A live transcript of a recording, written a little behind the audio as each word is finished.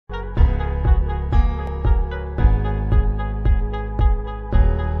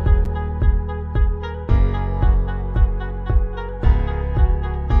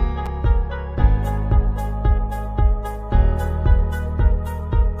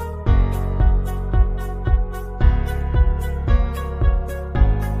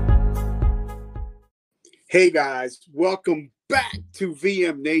Hey guys, welcome back to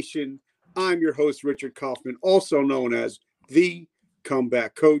VM Nation. I'm your host, Richard Kaufman, also known as the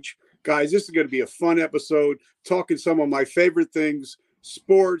Comeback Coach. Guys, this is going to be a fun episode, talking some of my favorite things,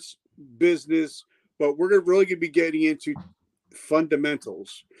 sports, business, but we're really going to be getting into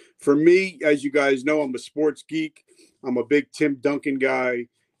fundamentals. For me, as you guys know, I'm a sports geek. I'm a big Tim Duncan guy.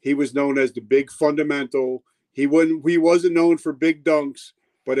 He was known as the big fundamental. He wasn't known for big dunks,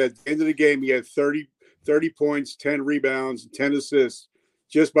 but at the end of the game, he had 30 points, 10 rebounds, 10 assists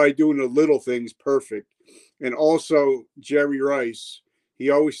just by doing the little things perfect. And also Jerry Rice,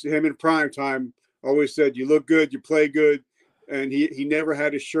 him in prime time always said, you look good, you play good. And he never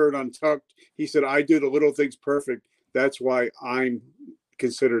had his shirt untucked. He said, I do the little things perfect. That's why I'm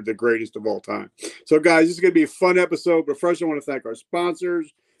considered the greatest of all time. So guys, this is going to be a fun episode, but first I want to thank our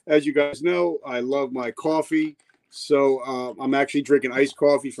sponsors. As you guys know, I love my coffee. So I'm actually drinking iced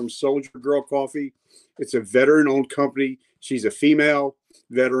coffee from Soldier Girl Coffee. It's a veteran-owned company. She's a female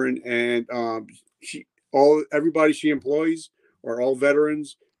veteran, and everybody she employs are all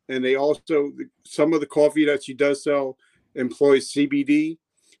veterans. And they also, some of the coffee that she does sell employs CBD.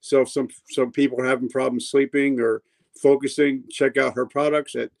 So if some people are having problems sleeping or focusing, check out her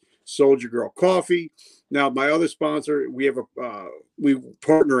products at Soldier Girl Coffee. Now, my other sponsor, we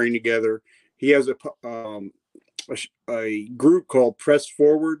partnering together. He has a group called Press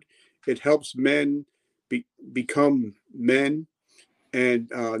Forward. It helps men become men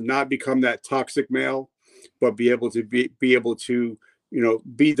and not become that toxic male, but be able to be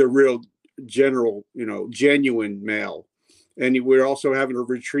the real genuine male. And we're also having a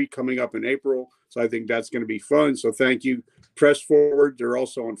retreat coming up in April, so I think that's going to be fun. So thank you, Press Forward. They're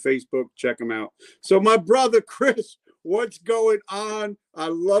also on Facebook. Check them out. So my brother Kris, what's going on? I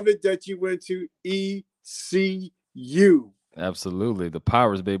love it that you went to ECU. Absolutely, the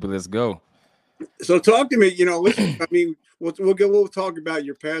Pirates, baby. Let's go. So talk to me. Listen. I mean, we'll talk about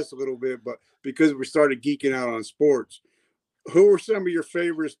your past a little bit, but because we started geeking out on sports, who are some of your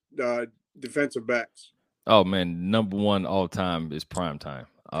favorite defensive backs? Oh man, number one all time is Prime Time.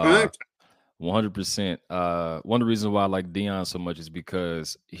 100%. One of the reasons why I like Deion so much is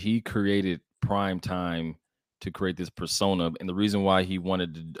because he created Prime Time to create this persona, and the reason why he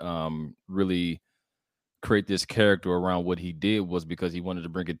wanted to really create this character around what he did was because he wanted to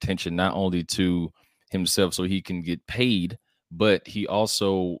bring attention not only to himself so he can get paid, but he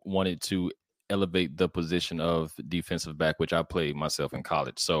also wanted to elevate the position of defensive back, which I played myself in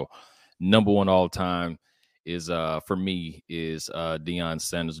college. So number one all time is for me is Deion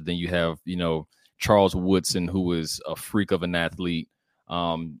Sanders. Then you have, Charles Woodson, who is a freak of an athlete.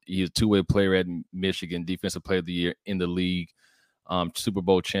 He's a two-way player at Michigan, defensive player of the year in the league, Super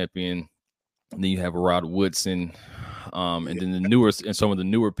Bowl champion. And then you have Rod Woodson, and then some of the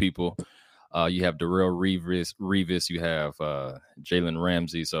newer people, you have Darrelle Revis, you have Jalen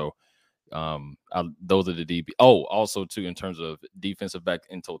Ramsey. So those are the DB. Oh, also too, in terms of defensive back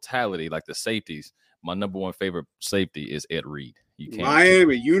in totality, like the safeties, my number one favorite safety is Ed Reed.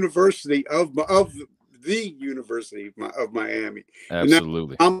 Miami University of the University of Miami.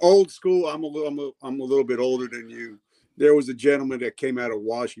 Absolutely. I'm old school. I'm a little bit older than you. There was a gentleman that came out of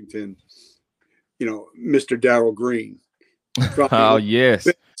Washington, Mr. Darrell Green. Oh, yes.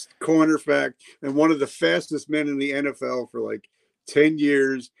 Cornerback and one of the fastest men in the NFL for like 10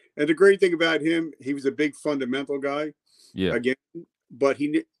 years. And the great thing about him, he was a big fundamental guy. Yeah. Again, but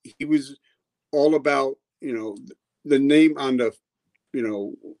he was all about, the name on the,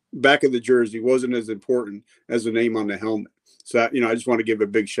 back of the jersey wasn't as important as the name on the helmet. So, I just want to give a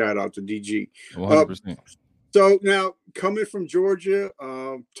big shout out to DG. 100%. So now coming from Georgia,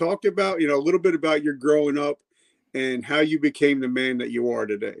 talked about, a little bit about your growing up and how you became the man that you are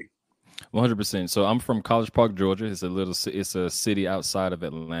today. 100%. So I'm from College Park, Georgia. It's a city outside of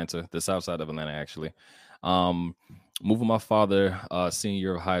Atlanta, the south side of Atlanta, actually. Moving my father, senior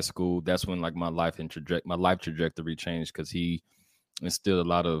year of high school, that's when like my life trajectory changed because he instilled a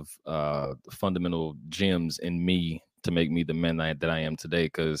lot of fundamental gems in me to make me the man that I am today.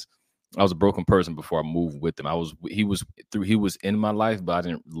 Because I was a broken person before I moved with him. He was in my life, but I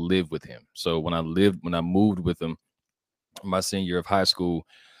didn't live with him. So when I moved with him, my senior year of high school,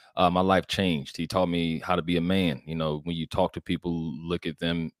 my life changed. He taught me how to be a man. When you talk to people, look at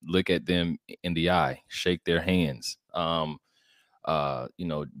them in the eye, shake their hands.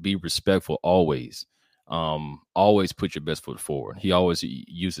 Be respectful always. Always put your best foot forward. He always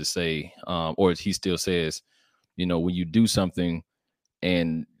used to say, or he still says, when you do something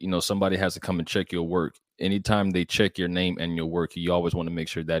and somebody has to come and check your work, anytime they check your name and your work, you always want to make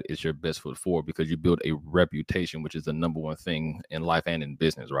sure that is your best foot forward, because you build a reputation, which is the number one thing in life and in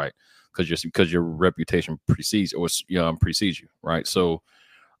business, right? Because your reputation precedes you, right? So,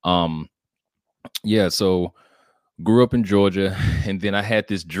 yeah, so grew up in Georgia, and then I had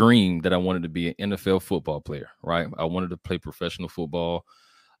this dream that I wanted to be an NFL football player, right? I wanted to play professional football.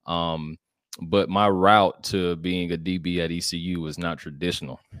 But my route to being a DB at ECU was not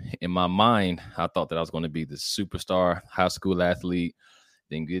traditional. In my mind, I thought that I was going to be the superstar high school athlete,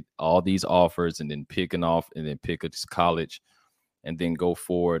 then get all these offers, and then pick a college, and then go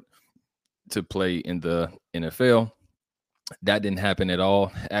forward to play in the NFL. That didn't happen at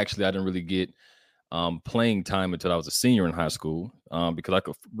all. Actually, I didn't really get playing time until I was a senior in high school, because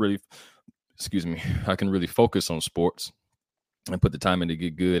I can really focus on sports and put the time in to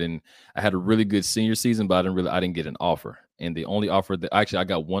get good. And I had a really good senior season, but I didn't get an offer. And the only offer that I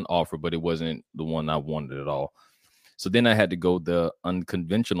got one offer, but it wasn't the one I wanted at all. So then I had to go the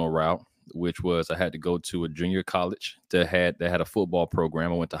unconventional route, which was I had to go to a junior college that had a football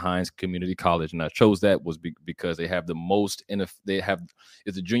program. I went to Hines Community College, and I chose that because they have the most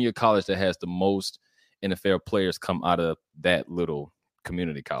it's a junior college that has the most NFL players come out of that little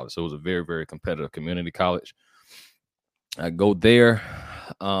community college. So it was a very, very competitive community college. I go there,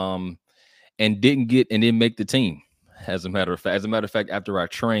 and didn't make the team. As a matter of fact, after I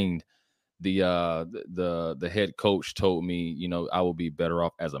trained, the head coach told me, I will be better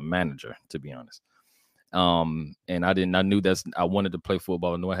off as a manager, to be honest. And I knew I wanted to play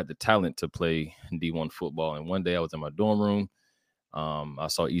football. I knew I had the talent to play D1 football. And one day I was in my dorm room. I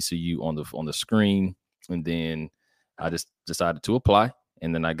saw ECU on the screen, and then I just decided to apply.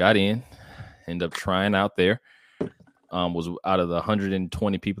 And then I got in, ended up trying out there. Was out of the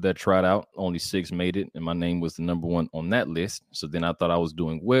 120 people that tried out, only 6 made it, and my name was the number 1 on that list. So then I thought I was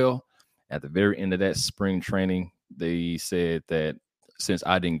doing well. At the very end of that spring training, they said that since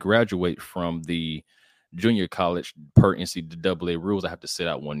I didn't graduate from the junior college per NCAA rules, I have to sit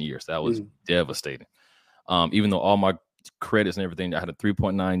out 1 year. So that was devastating. Even though all my credits and everything, I had a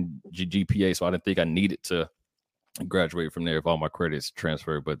 3.9 GPA, so I didn't think I needed to graduate from there if all my credits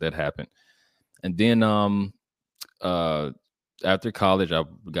transferred, but that happened. And then after college, I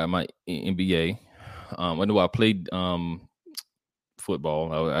got my MBA. I knew I played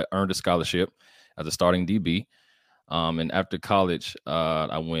football. I earned a scholarship as a starting DB. And after college,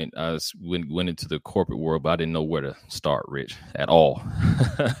 I went into the corporate world, but I didn't know where to start, Rich, at all.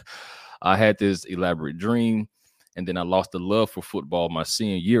 I had this elaborate dream, and then I lost the love for football my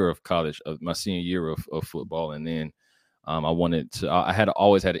senior year of college, my senior year of football, and then I had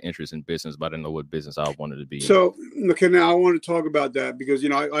always had an interest in business, but I didn't know what business I wanted to be in. So, okay, now I want to talk about that because,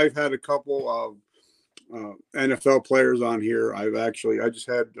 I've had a couple of NFL players on here. I just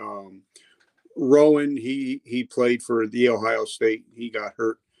had Rowan. He played for the Ohio State. He got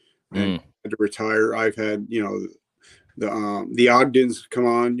hurt and had to retire. I've had, the Ogdens come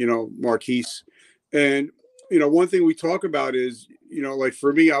on, Marquise. And, one thing we talk about is, like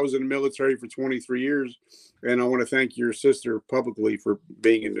for me, I was in the military for 23 years. And I want to thank your sister publicly for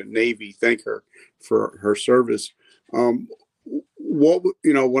being in the Navy. Thank her for her service. When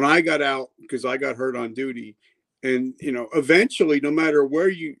I got out, because I got hurt on duty, and eventually, no matter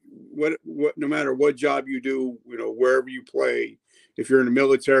no matter what job you do, wherever you play, if you're in the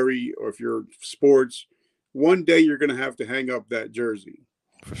military or if you're sports, one day you're going to have to hang up that jersey.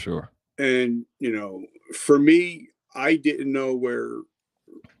 For sure. And for me, I didn't know where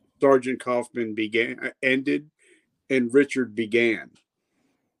Sergeant Kaufman ended and Richard began.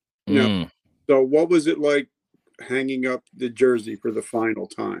 So what was it like hanging up the jersey for the final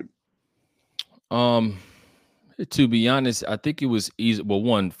time? To be honest, I think it was easy.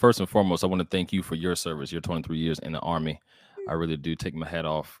 Well, first and foremost, I want to thank you for your service, your 23 years in the Army. I really do take my hat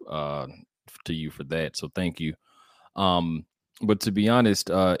off to you for that. So thank you. But to be honest,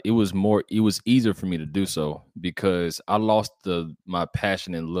 it was easier for me to do so because I lost my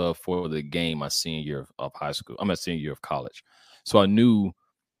passion and love for the game my senior year of high school. I'm at senior year of college. So I knew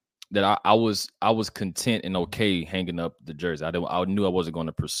that I was content and okay hanging up the jersey. I knew I wasn't going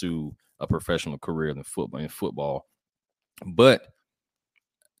to pursue a professional career in football. But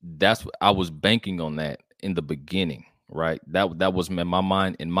that's what I was banking on that in the beginning, right? That was in my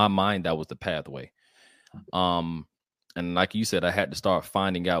mind. In my mind, that was the pathway. And like you said, I had to start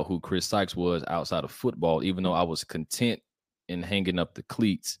finding out who Kris Sykes was outside of football. Even though I was content in hanging up the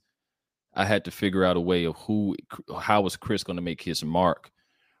cleats, I had to figure out a way of how was Kris going to make his mark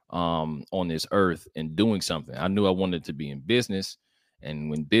on this earth and doing something. I knew I wanted to be in business,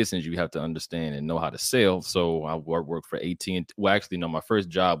 And when business, you have to understand and know how to sell. So I worked for AT&T. Well, actually, no, my first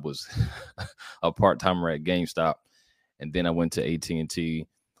job was a part-timer at GameStop. And then I went to AT&T,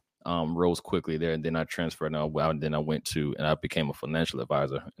 rose quickly there. And then I transferred now. Well, then I became a financial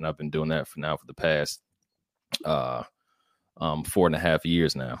advisor. And I've been doing that for the past 4.5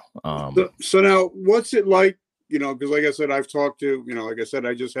 years now. So now what's it like, because like I said, I've talked to, like I said,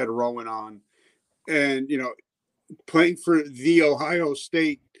 I just had Rowan on, and, playing for the Ohio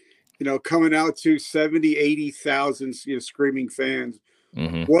State, coming out to 70, 80,000 screaming fans.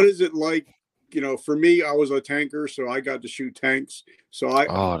 Mm-hmm. What is it like? For me, I was a tanker, so I got to shoot tanks. So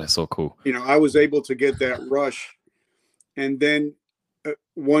that's so cool. I was able to get that rush. And then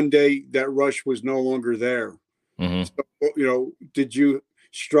one day that rush was no longer there. Mm-hmm. So, did you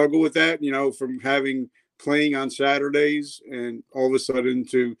struggle with that, from playing on Saturdays and all of a sudden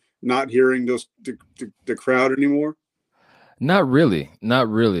to not hearing the crowd anymore? Not really.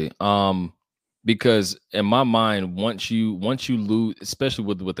 Because in my mind, once you lose, especially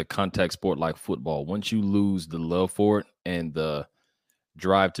with a contact sport like football, once you lose the love for it and the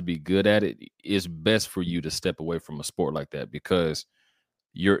drive to be good at it, it's best for you to step away from a sport like that, because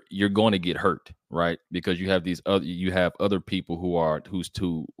you're going to get hurt, right? Because you have other people who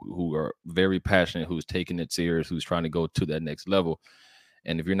are very passionate, who's taking it serious, who's trying to go to that next level.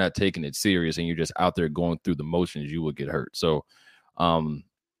 And if you're not taking it serious and you're just out there going through the motions, you will get hurt. So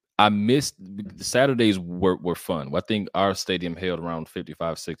I missed the Saturdays were fun. I think our stadium held around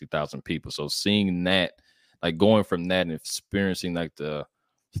 55, 60,000 people. So seeing that, like going from that and experiencing like the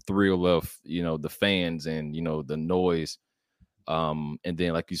thrill of, the fans and, the noise. And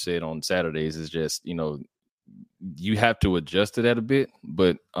then, like you said, on Saturdays, it's just, you have to adjust to that a bit.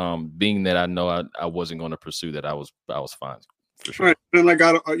 But being that I know I wasn't going to pursue that, I was fine. For sure. Right. And I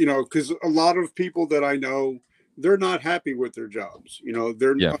got, because a lot of people that I know, they're not happy with their jobs.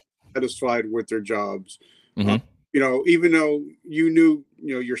 They're not satisfied with their jobs. Mm-hmm. Even though you knew,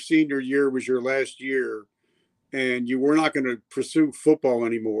 your senior year was your last year and you were not going to pursue football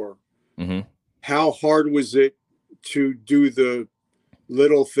anymore. Mm-hmm. How hard was it to do the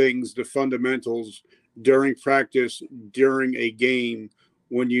little things, the fundamentals during practice, during a game,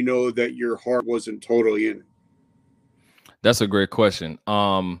 when you know that your heart wasn't totally in it? That's a great question.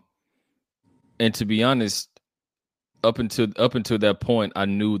 And to be honest, up until that point, I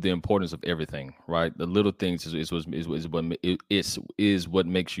knew the importance of everything. Right, the little things is what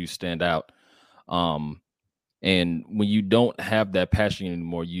makes you stand out. And when you don't have that passion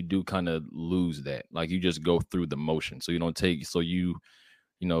anymore, you do kind of lose that. Like you just go through the motion, so you don't take. So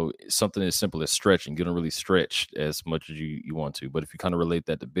something as simple as stretching, you don't really stretch as much as you want to. But if you kind of relate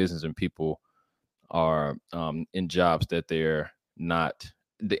that to business and people are in jobs that they're not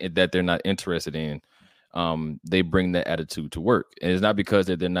interested in, they bring that attitude to work. And it's not because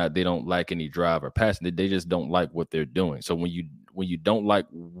they don't like any drive or passion. They just don't like what they're doing. So when you don't like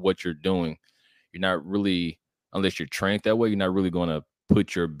what you're doing, you're not really, unless you're trained that way, you're not really going to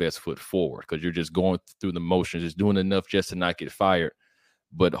put your best foot forward, because you're just going through the motions, just doing enough just to not get fired.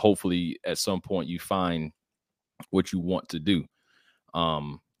 But hopefully at some point you find what you want to do.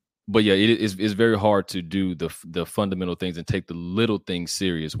 But yeah, it's very hard to do the fundamental things and take the little things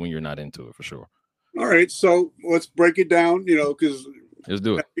serious when you're not into it, for sure. All right, so let's break it down, because let's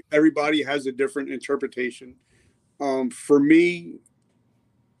do it. Everybody has a different interpretation. For me,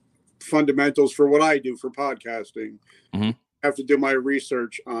 fundamentals for what I do for podcasting, mm-hmm. I have to do my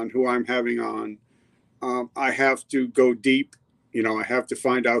research on who I'm having on. I have to go deep. I have to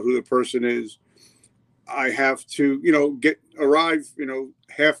find out who the person is. I have to, arrive,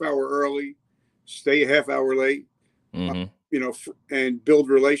 half hour early, stay a half hour late, mm-hmm. And build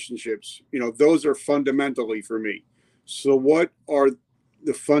relationships. Those are fundamentally for me. So what are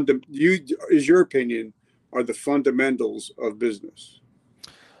the is your opinion, are the fundamentals of business?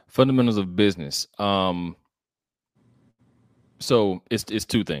 Fundamentals of business. So it's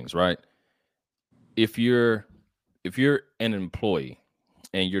two things, right? If you're an employee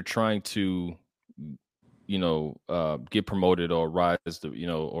and you're trying to, get promoted or rise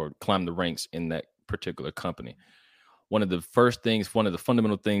or climb the ranks in that particular company, one of the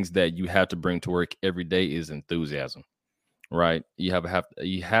fundamental things that you have to bring to work every day is enthusiasm, right? You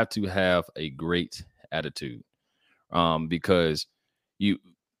have to have a great attitude, because you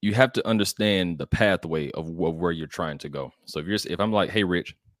have to understand the pathway of where you're trying to go. So if I'm like, hey,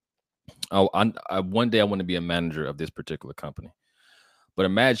 Rich, one day I want to be a manager of this particular company. But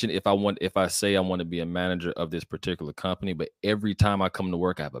imagine if I say I want to be a manager of this particular company, but every time I come to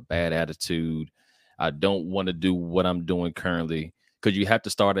work, I have a bad attitude. I don't want to do what I'm doing currently. because you have to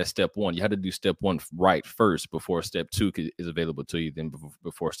start at step one. You have to do step one right first before step two is available to you, then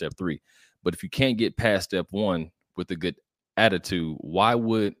before step three. But if you can't get past step one with a good attitude, why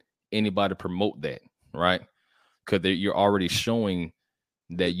would anybody promote that, right? Because you're already showing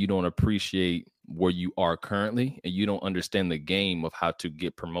that you don't appreciate where you are currently, and you don't understand the game of how to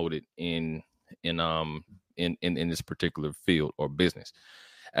get promoted in this particular field or business.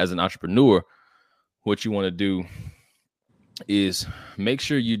 As an entrepreneur, what you want to do is make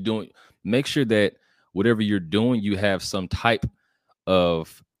sure that whatever you're doing, you have some type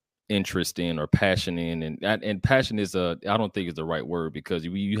of interest in or passion in, and passion is I don't think is the right word, because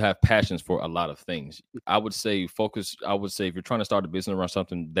you have passions for a lot of things. I would say if you're trying to start a business around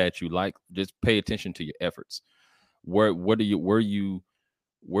something that you like, just pay attention to your efforts. Where do you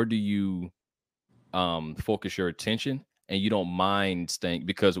focus your attention, and you don't mind staying,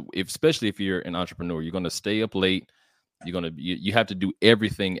 because especially if you're an entrepreneur, you're going to stay up late. You have to do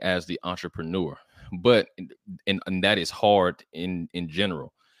everything as the entrepreneur, but and that is hard in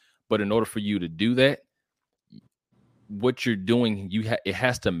general. But in order for you to do that, what you're doing, it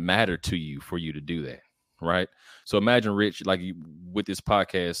has to matter to you for you to do that, right? So imagine, Rich, like with this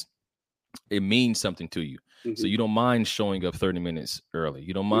podcast, it means something to you. Mm-hmm. So you don't mind showing up 30 minutes early.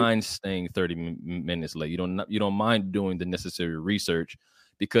 You don't mind staying 30 minutes late. You don't mind doing the necessary research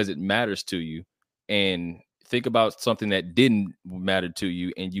because it matters to you. And think about something that didn't matter to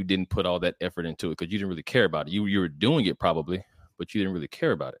you and you didn't put all that effort into it because you didn't really care about it. You were doing it probably, but you didn't really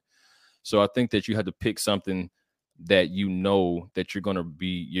care about it. So I think that you had to pick something that you know that you're going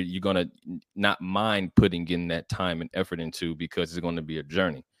to not mind putting in that time and effort into, because it's going to be a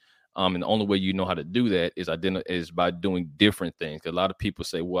journey. And the only way you know how to do that is by doing different things. A lot of people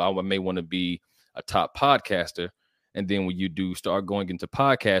say, well, I may want to be a top podcaster. And then when you do start going into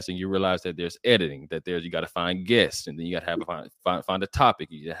podcasting, you realize that there's editing, you got to find guests, and then you got to have find a topic.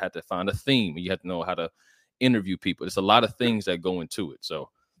 You have to find a theme, and you have to know how to interview people. There's a lot of things that go into it.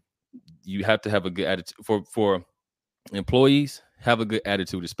 So you have to have a good attitude for employees. Have a good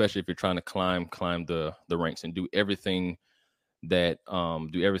attitude, especially if you're trying to climb the ranks, and do everything well,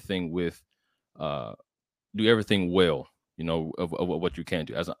 of what you can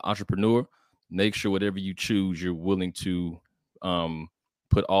do as an entrepreneur. Make sure whatever you choose, you're willing to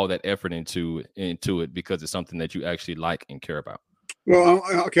put all that effort into it, because it's something that you actually like and care about. Well,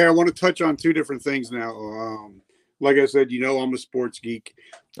 okay, I want to touch on two different things now. Like I said, I'm a sports geek.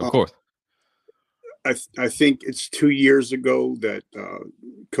 Of course. I think it's 2 years ago that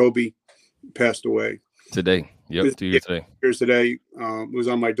Kobe passed away. Today. Yep, 2 years today. Today was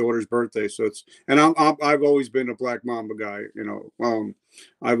on my daughter's birthday, so I've always been a Black Mamba guy.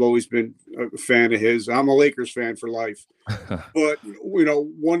 I've always been a fan of his. I'm a Lakers fan for life. But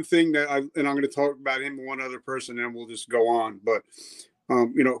one thing that I'm going to talk about him and one other person, and we'll just go on. But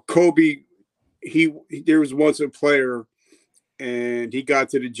Kobe, there was once a player, and he got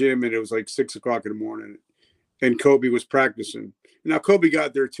to the gym, and it was like 6 o'clock in the morning, and Kobe was practicing. Now, Kobe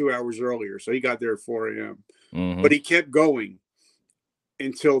got there 2 hours earlier, so he got there at 4 a.m. Mm-hmm. But he kept going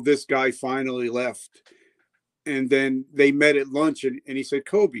until this guy finally left. And then they met at lunch, and he said,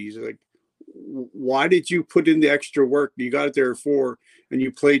 Kobe, he's like, why did you put in the extra work? You got it there at 4, and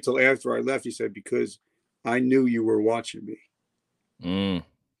you played till after I left. He said, because I knew you were watching me. Mm.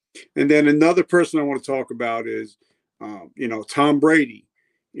 And then another person I want to talk about is, Tom Brady.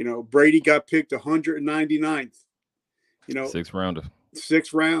 Brady got picked 199th. Sixth round.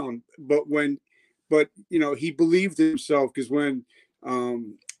 But he believed in himself, because when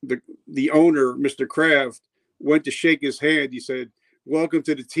the owner, Mr. Kraft, went to shake his hand, he said, welcome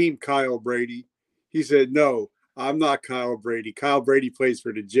to the team, Kyle Brady. He said, no, I'm not Kyle Brady. Kyle Brady plays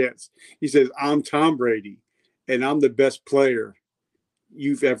for the Jets. He says, I'm Tom Brady, and I'm the best player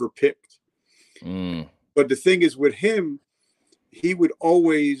you've ever picked. Mm. But the thing is, with him, he would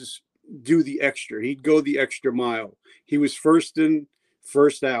always do the extra. He'd go the extra mile. He was first in,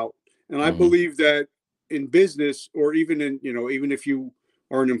 first out. And I believe that in business, or even even if you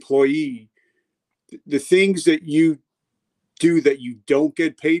are an employee, the things that you do that you don't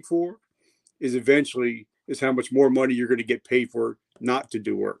get paid for is how much more money you're going to get paid for not to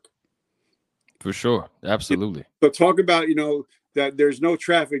do work. For sure. Absolutely. So talk about, that there's no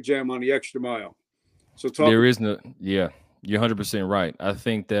traffic jam on the extra mile. So there is no, yeah, you're 100% right. I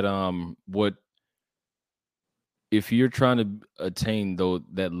think that if you're trying to attain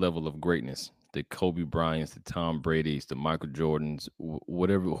that level of greatness, the Kobe Bryants, the Tom Brady's, the Michael Jordans,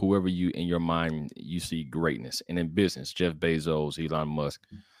 whoever you in your mind you see greatness, and in business, Jeff Bezos, Elon Musk,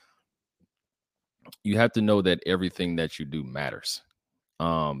 you have to know that everything that you do matters.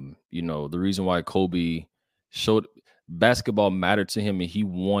 The reason why Kobe showed, basketball mattered to him, and he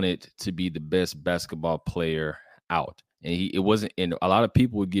wanted to be the best basketball player out. And it wasn't, and a lot of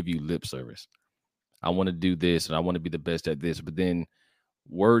people would give you lip service. I want to do this and I want to be the best at this. But then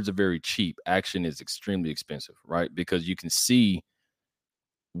words are very cheap. Action is extremely expensive, right? Because you can see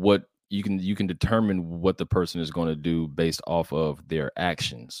what you can determine what the person is going to do based off of their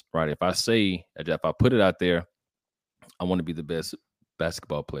actions, right? If I put it out there, I want to be the best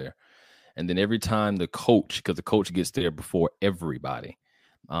basketball player. And then every time the coach, because the coach gets there before everybody,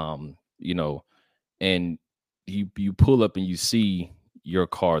 you know, and you pull up and you see your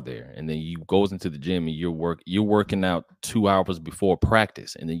car there, and then you goes into the gym and you're working out 2 hours before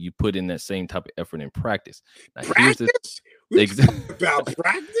practice, and then you put in that same type of effort in practice. Now, practice? About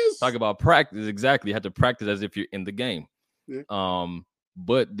practice? Talk about practice. Exactly. You have to practice as if you're in the game. Yeah.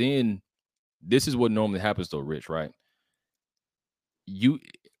 But then this is what normally happens though, Rich, right?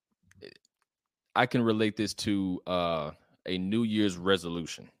 I can relate this to a New Year's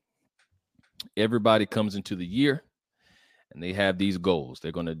resolution. Everybody comes into the year and they have these goals.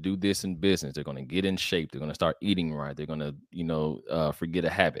 They're going to do this in business. They're going to get in shape. They're going to start eating right. They're going to, forget a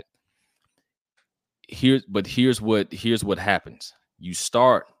habit. Here's what happens. You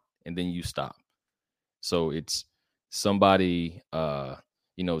start and then you stop. So it's somebody,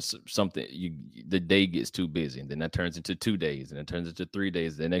 something, the day gets too busy, and then that turns into 2 days, and it turns into 3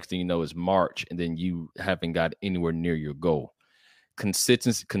 days. The next thing you know is March, and then you haven't got anywhere near your goal.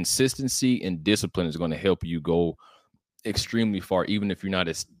 Consistency and discipline is going to help you go extremely far, even if you're not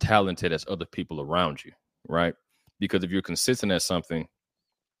as talented as other people around you, right? Because if you're consistent at something,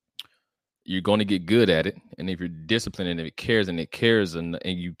 you're going to get good at it. And if you're disciplined and it cares and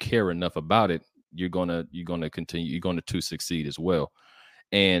you care enough about it, you're going to continue, you're going to succeed as well.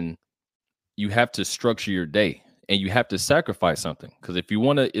 And you have to structure your day, and you have to sacrifice something. Because if you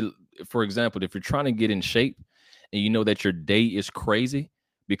want to, for example, if you're trying to get in shape and you know that your day is crazy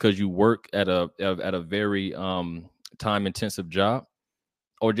because you work at a very time intensive job,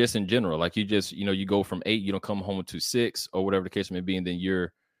 or just in general, like you go from 8, you don't come home to 6 or whatever the case may be, and then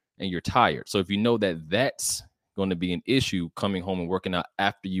you're tired. So if you know that that's going to be an issue coming home and working out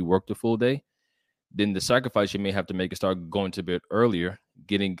after you work the full day, then the sacrifice you may have to make is start going to bed earlier,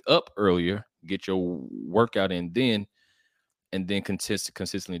 getting up earlier, get your workout in then, and then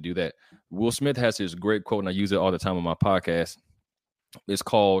consistently do that. Will Smith has this great quote, and I use it all the time on my podcast.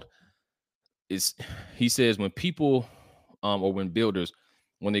 He says, when people or when builders,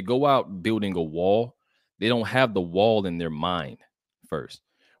 when they go out building a wall, they don't have the wall in their mind first.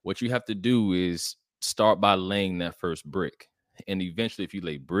 What you have to do is start by laying that first brick. And eventually, if you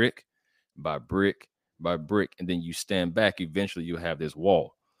lay brick by brick by brick, and then you stand back, eventually you'll have this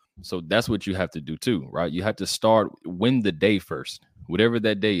wall. So that's what you have to do too, right? You have to win the day first. Whatever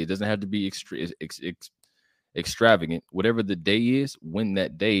that day is, it doesn't have to be extravagant. Whatever the day is, win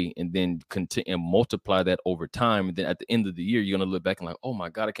that day, and then continue and multiply that over time. And then at the end of the year, you're going to look back and like, oh my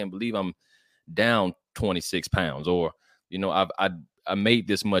God, I can't believe I'm down 26 pounds. Or, I made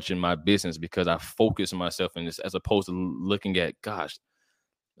this much in my business because I focused myself in this, as opposed to looking at, gosh,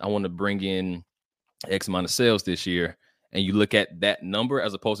 I want to bring in X amount of sales this year. And you look at that number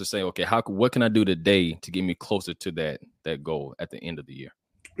as opposed to saying, okay, what can I do today to get me closer to that goal at the end of the year?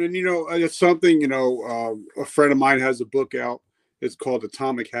 And, it's something, a friend of mine has a book out. It's called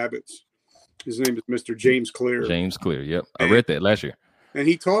Atomic Habits. His name is Mr. James Clear. James Clear. Yep. I read that last year. And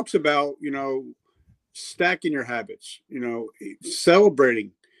he talks about, stacking your habits,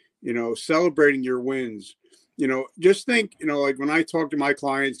 celebrating your wins. Just think, like when I talk to my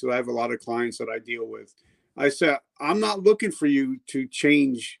clients, because I have a lot of clients that I deal with, I said, I'm not looking for you to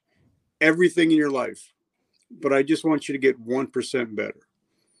change everything in your life, but I just want you to get 1% better.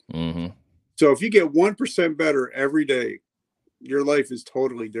 Mm-hmm. So if you get 1% better every day, your life is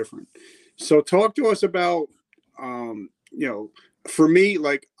totally different. So talk to us about, for me,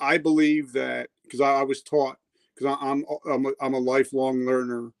 like, I believe that, because I was taught, because I'm a lifelong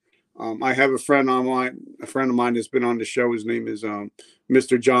learner. I have a friend of mine that's been on the show. His name is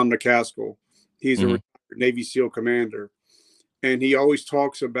Mr. John McCaskill. He's a retired Navy SEAL commander, and he always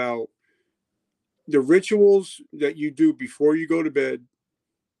talks about the rituals that you do before you go to bed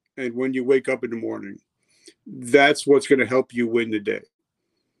and when you wake up in the morning. That's what's going to help you win the day.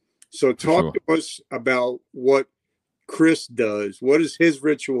 So talk to us about what Kris does. What is his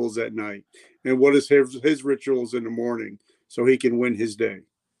rituals at night, and what is his rituals in the morning, so he can win his day?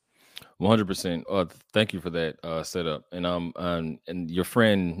 100%. Thank you for that setup. And your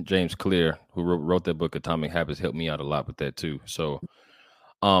friend James Clear, who wrote that book Atomic Habits, helped me out a lot with that too. So,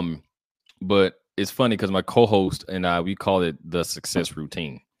 but it's funny because my co-host and I, we call it the success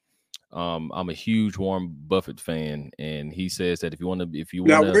routine. I'm a huge Warren Buffett fan, and he says that if you want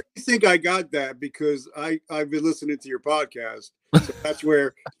Now, to, where do you think I got that? Because I've been listening to your podcast, so that's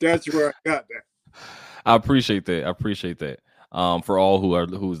where I got that. I appreciate that. I appreciate that. For all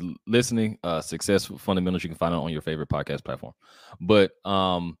who's listening, Successful Fundamentals, you can find it on your favorite podcast platform. But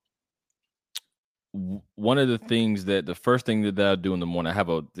one of the things the first thing that I do in the morning, I have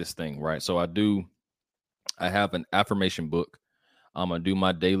this thing, right? So I have an affirmation book. I do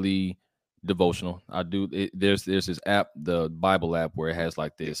my daily devotional. I do it. There's this app, the Bible app, where it has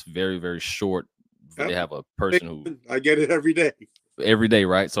like this very, very short. They have a person who I get it every day,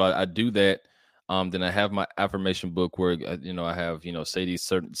 right? So I do that. Then I have my affirmation book where I have say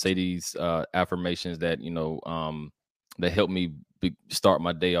these affirmations that that help me start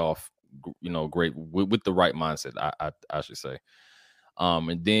my day off great with the right mindset. I should say.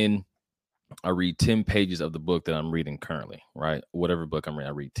 And then I read 10 pages of the book that I'm reading currently, right? Whatever book I'm reading,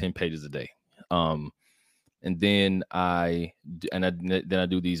 I read 10 pages a day. And then I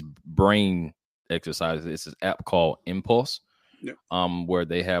do these brain exercises. It's an app called Impulse. Yeah. Where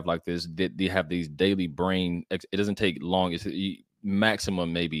they have like this, they have these daily brain. It doesn't take long. It's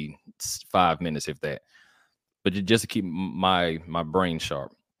maximum maybe 5 minutes, if that. But just to keep my brain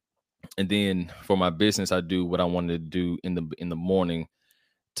sharp. And then for my business, I do what I wanted to do in the morning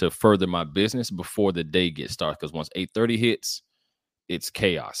to further my business before the day gets started. Because once 8:30 hits, it's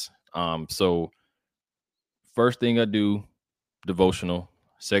chaos. So first thing I do, devotional.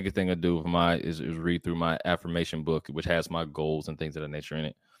 Second thing I do is read through my affirmation book, which has my goals and things of that nature in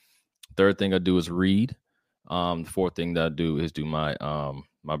it. Third thing I do is read. The fourth thing that I do is do my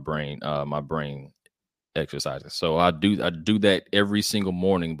brain exercises. So I do that every single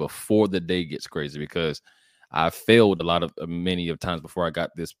morning before the day gets crazy, because I failed many of times before I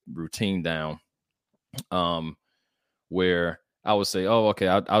got this routine down. Where I would say, oh, okay,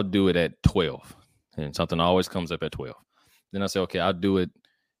 I'll do it at 12, and something always comes up at 12. Then I say, okay, I'll do it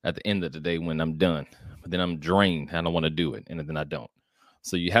at the end of the day when I'm done, but then I'm drained. I don't want to do it, and then I don't.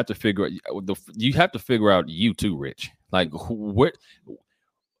 So you have to figure out you too, Rich. Like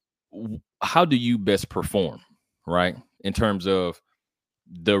how do you best perform, right? In terms of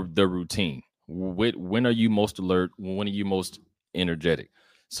the routine. When are you most alert? When are you most energetic?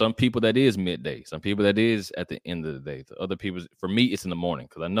 Some people that is midday. Some people that is at the end of the day. The other people, for me, it's in the morning,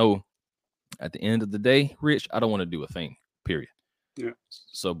 because I know at the end of the day, Rich, I don't want to do a thing. Period. Yeah.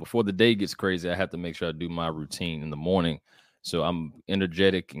 So before the day gets crazy, I have to make sure I do my routine in the morning, so I'm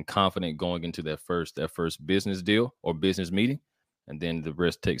energetic and confident going into that first business deal or business meeting, and then the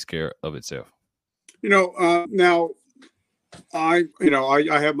rest takes care of itself. Now I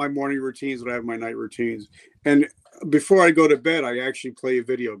have my morning routines, and I have my night routines, and before I go to bed, I actually play a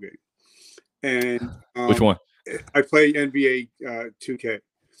video game. And which one? I play NBA 2K.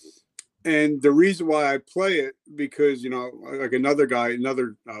 And the reason why I play it, because like another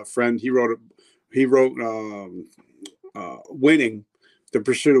friend, he wrote "Winning," The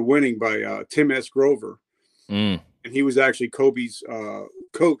Pursuit of Winning by Tim S. Grover, and he was actually Kobe's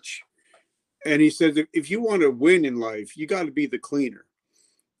coach. And he said that if you want to win in life, you got to be the cleaner.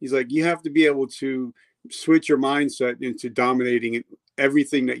 He's like, you have to be able to switch your mindset into dominating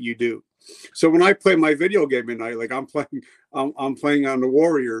everything that you do. So when I play my video game at night, like I'm playing on the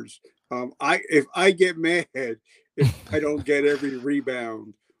Warriors. If I get mad if I don't get every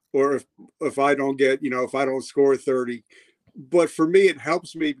rebound, or if I don't get, if I don't score 30. But for me, it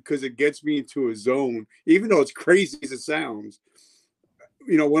helps me because it gets me into a zone, even though it's crazy as it sounds.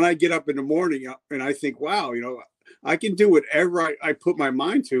 When I get up in the morning and I think, wow, I can do whatever I put my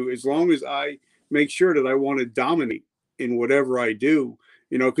mind to, as long as I make sure that I want to dominate in whatever I do,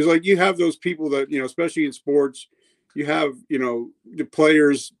 because like you have those people that, especially in sports, you have, the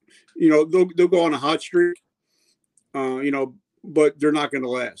players, they'll go on a hot streak, but they're not going to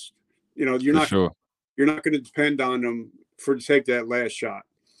last. You're not going to depend on them to take that last shot.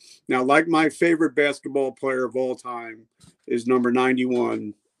 Now, like my favorite basketball player of all time is number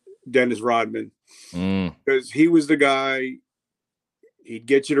 91, Dennis Rodman, because he was the guy. He'd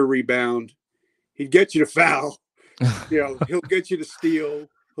get you to rebound. He'd get you to foul. He'll get you to steal.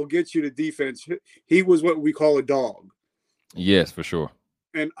 He'll get you to defense. He was what we call a dog. Yes, for sure.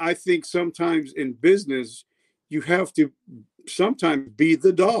 And I think sometimes in business, you have to sometimes be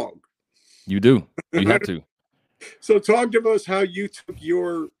the dog. You do. You have to. So talk to us how you took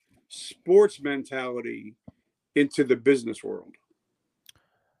your sports mentality into the business world.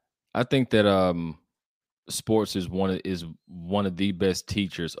 I think that sports is one of the best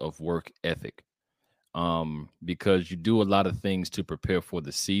teachers of work ethic, because you do a lot of things to prepare for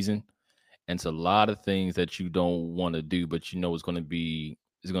the season, and it's a lot of things that you don't want to do, but it's going to be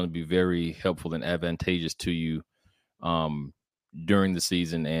is going to be very helpful and advantageous to you during the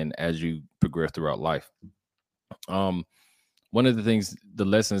season and as you progress throughout life. One of the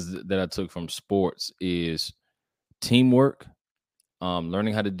lessons that I took from sports is teamwork,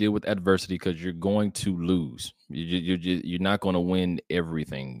 learning how to deal with adversity, because you're going to lose. You're not going to win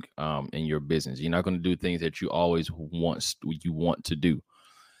everything in your business. You're not going to do things that you always want to do.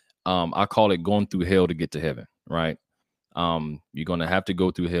 I call it going through hell to get to heaven, right? You're going to have to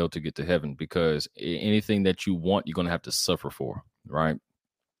go through hell to get to heaven, because anything that you want, you're going to have to suffer for, right?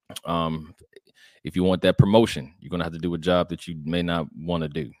 If you want that promotion, you're going to have to do a job that you may not want to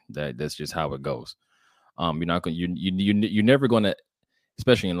do. That's just how it goes. You're not going. You're never going to,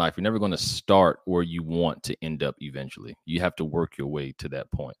 especially in life, you're never going to start where you want to end up. Eventually, you have to work your way to that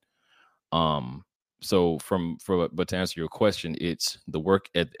point. But to answer your question, it's the work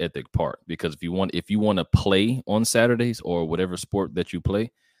ethic part. Because if you want to play on Saturdays or whatever sport that you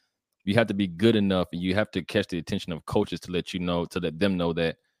play, you have to be good enough, and you have to catch the attention of coaches to let them know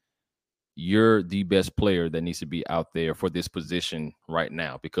that you're the best player that needs to be out there for this position right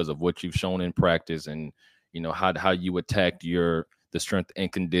now, because of what you've shown in practice, and how you attacked the strength and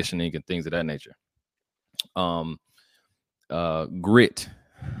conditioning and things of that nature. Grit.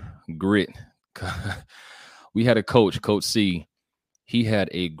 We had a coach, Coach C. He had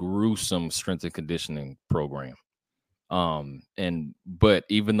a gruesome strength and conditioning program. But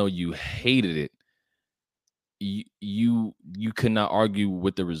even though you hated it, you could not argue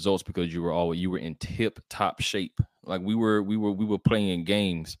with the results, because you were in tip top shape. Like we were playing in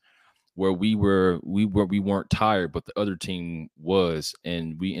games where we weren't tired, but the other team was,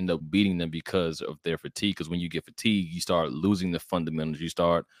 and we end up beating them because of their fatigue. Because when you get fatigued, you start losing the fundamentals. You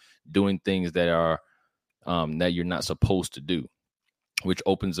start doing things that are that you're not supposed to do, which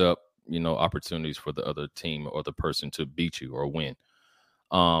opens up opportunities for the other team or the person to beat you or win.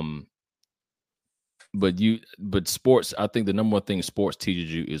 But sports, I think the number one thing sports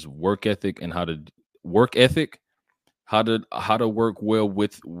teaches you is work ethic, and how to work well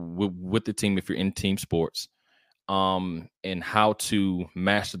with the team if you're in team sports, and how to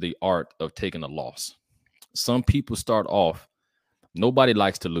master the art of taking a loss. Some people start off, nobody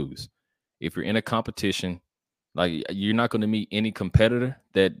likes to lose. If you're in a competition, like, you're not going to meet any competitor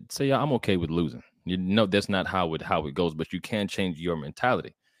that say, yeah, I'm okay with losing. That's not how it goes, but you can change your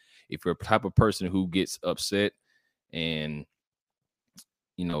mentality. If you're a type of person who gets upset and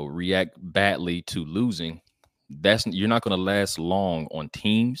react badly to losing, you're not going to last long on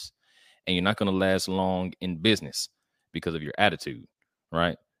teams, and you're not going to last long in business because of your attitude,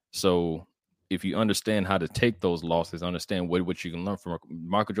 right? So if you understand how to take those losses, understand what you can learn from.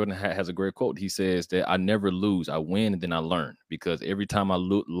 Michael Jordan has a great quote. He says that I never lose, I win, and then I learn, because every time I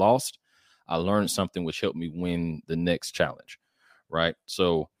lost, I learned something which helped me win the next challenge, right?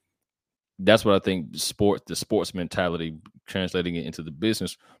 So that's what I think the sports mentality, translating it into the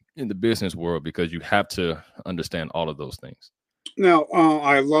business world, because you have to understand all of those things. Now,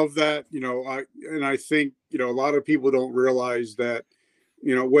 I love that, I think, a lot of people don't realize that,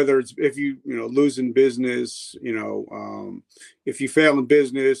 whether it's if you lose in business, if you fail in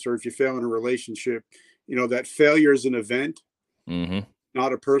business, or if you fail in a relationship, that failure is an event,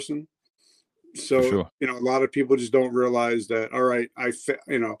 not a person. So, sure. A lot of people just don't realize that, all right,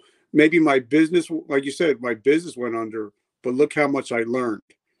 maybe my business, like you said, my business went under, but look how much I learned,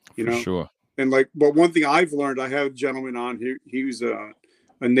 Sure. And but one thing I've learned, I have a gentleman on here. He was a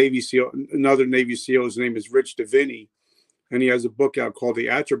Navy SEAL, another Navy SEAL. His name is Rich Davini, and he has a book out called The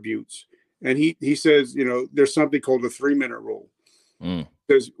Attributes. And he says, there's something called the 3-minute rule.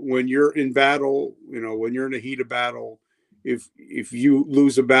 Because when you're in battle, when you're in the heat of battle, if you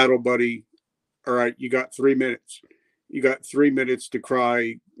lose a battle, buddy, all right, you got 3 minutes. You got 3 minutes to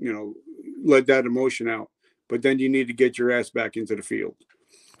cry, let that emotion out. But then you need to get your ass back into the field.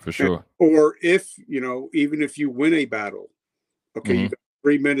 For sure. Or if, even if you win a battle, okay, you got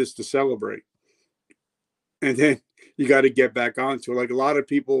 3 minutes to celebrate. And then you got to get back onto it. Like a lot of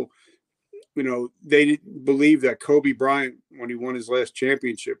people, they didn't believe that Kobe Bryant, when he won his last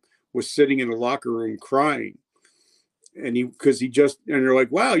championship, was sitting in the locker room crying. And they're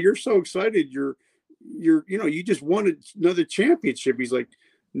like, wow, you're so excited. You just won another championship. He's like,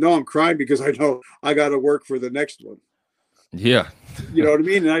 no, I'm crying because I know I got to work for the next one. Yeah. You know what I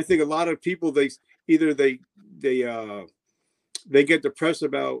mean? And I think a lot of people, they get depressed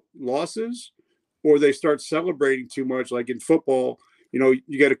about losses, or they start celebrating too much. Like in football, you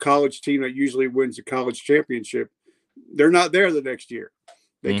get a college team that usually wins a college championship. They're not there the next year.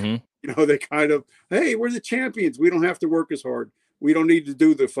 They kind of, hey, we're the champions. We don't have to work as hard. We don't need to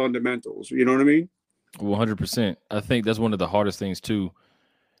do the fundamentals. You know what I mean? 100%. I think that's one of the hardest things too,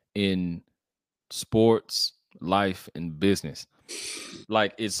 in sports, life, and business.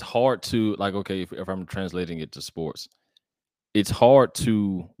 Like, it's hard to, like, okay, if I'm translating it to sports, it's hard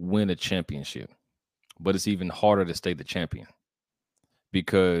to win a championship, but it's even harder to stay the champion,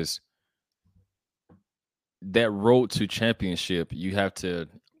 because that road to championship, you have to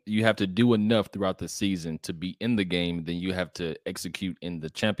do enough throughout the season to be in the game, then you have to execute in the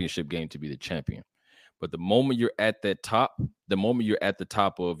championship game to be the champion. But the moment you're at that top, the moment you're at the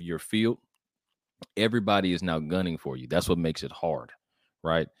top of your field, everybody is now gunning for you. That's what makes it hard,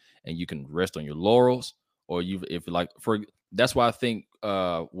 right? And you can rest on your laurels, or that's why I think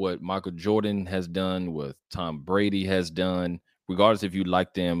what Michael Jordan has done, what Tom Brady has done, regardless if you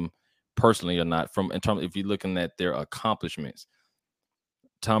like them personally or not, if you're looking at their accomplishments,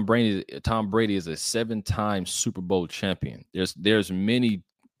 Tom Brady is a 7-time Super Bowl champion. There's many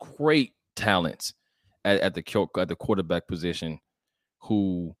great talents at the quarterback position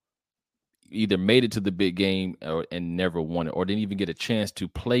who either made it to the big game and never won it, or didn't even get a chance to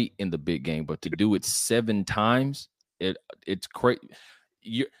play in the big game. But to do it 7 times, it's great.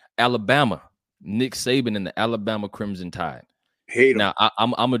 Alabama, Nick Saban and the Alabama Crimson Tide. Hate now,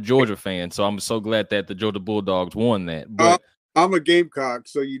 I'm a Georgia fan, so I'm so glad that the Georgia Bulldogs won that. But I'm a Gamecock,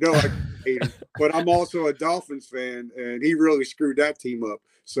 so I hate him. But I'm also a Dolphins fan, and he really screwed that team up.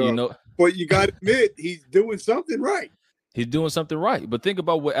 So, but you got to admit, he's doing something right. He's doing something right. But think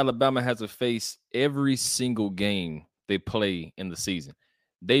about what Alabama has to face every single game they play in the season.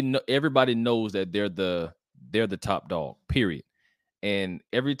 Everybody knows that they're the top dog, period. And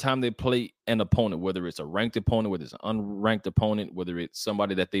every time they play an opponent, whether it's a ranked opponent, whether it's an unranked opponent, whether it's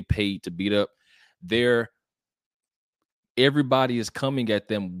somebody that they paid to beat up, everybody is coming at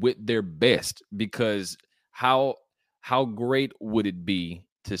them with their best, because how great would it be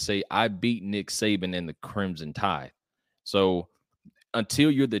to say, I beat Nick Saban and the Crimson Tide? So until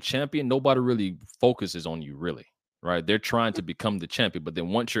you're the champion, nobody really focuses on you, really, right? They're trying to become the champion. But then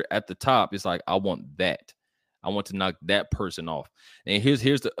once you're at the top, it's like, I want that. I want to knock that person off. And here's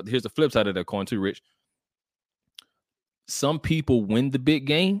the flip side of that coin too, Rich. Some people win the big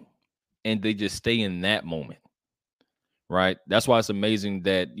game and they just stay in that moment, right? That's why it's amazing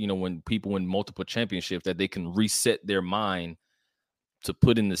that, when people win multiple championships, that they can reset their mind to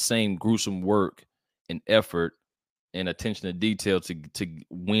put in the same gruesome work and effort and attention to detail to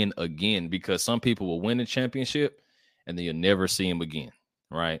win again, because some people will win a championship and then you'll never see them again,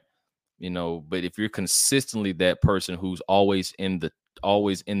 right? But if you're consistently that person who's always in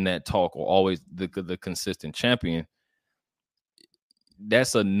that talk, or always the consistent champion,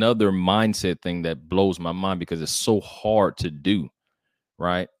 that's another mindset thing that blows my mind, because it's so hard to do,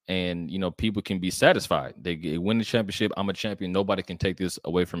 right? And people can be satisfied. They win the championship. I'm a champion. Nobody can take this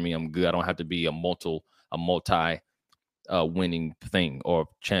away from me. I'm good. I don't have to be a multi winning thing or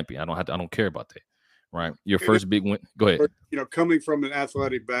champion. I don't care about that, right? Your first big win. Go ahead. Coming from an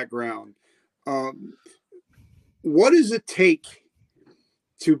athletic background, what does it take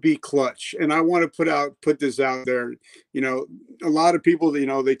to be clutch? And I want to put this out there. A lot of people,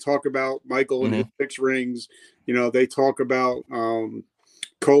 they talk about Michael and his 6 rings. They talk about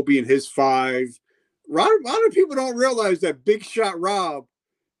Kobe and his 5. A lot of people don't realize that Big Shot Rob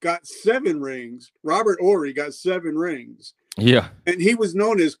got 7 rings. Robert Horry got 7 rings. Yeah. And he was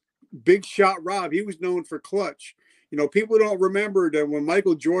known as Big Shot Rob. He was known for clutch. People don't remember that when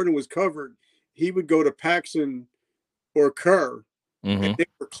Michael Jordan was covered, he would go to Paxson or Kerr, and they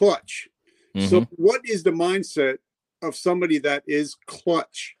were clutch. So what is the mindset of somebody that is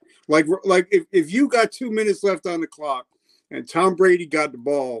clutch? Like if you got 2 minutes left on the clock and Tom Brady got the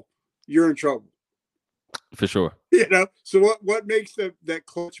ball, you're in trouble. For sure. So what makes that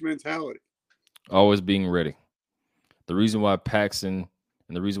clutch mentality? Always being ready. The reason why Paxson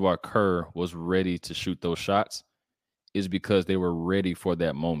and the reason why Kerr was ready to shoot those shots is because they were ready for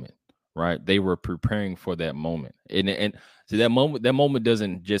that moment, right? They were preparing for that moment. And so that moment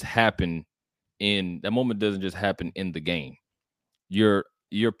doesn't just happen in the game. You're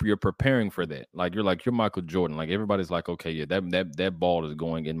preparing for that. You're Michael Jordan. Like, everybody's like, okay, yeah, that ball is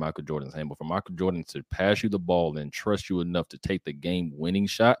going in Michael Jordan's hand. But for Michael Jordan to pass you the ball and trust you enough to take the game winning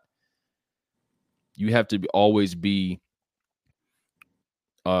shot, you have to always be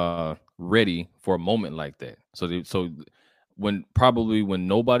ready for a moment like that. So when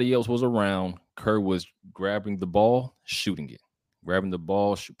nobody else was around, Kerr was grabbing the ball, shooting it,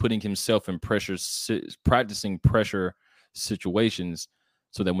 putting himself in practicing pressure situations,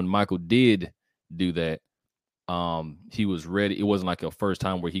 so that when Michael did do that, he was ready. It wasn't like a first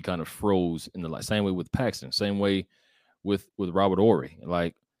time where he kind of froze in the same way with Paxson, same way with Robert Horry.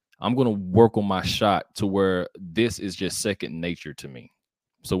 Like, I'm going to work on my shot to where this is just second nature to me.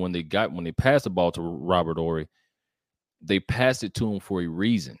 So when they passed the ball to Robert Horry, they passed it to him for a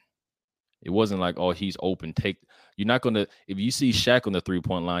reason. It wasn't like, oh, he's open. You're not going to, if you see Shaq on the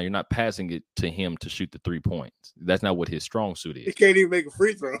 3-point line, you're not passing it to him to shoot the 3 points. That's not what his strong suit is. He can't even make a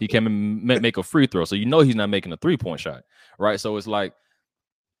free throw. He can't make a free throw. So he's not making a 3-point shot, right? So it's like,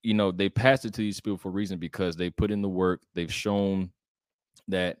 they passed it to these people for a reason because they put in the work. They've shown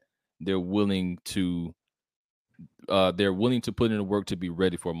that they're willing to put in the work to be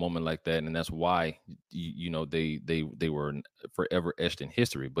ready for a moment like that, and that's why they were forever etched in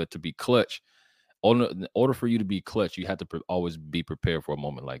history. But to be clutch, in order for you to be clutch, you have to always be prepared for a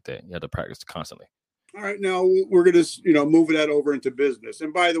moment like that. You have to practice constantly. All right, now we're gonna move that over into business.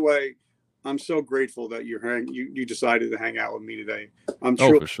 And by the way, I'm so grateful that you decided to hang out with me today.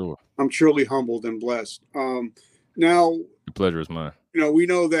 For sure. I'm truly humbled and blessed. Now the pleasure is mine. We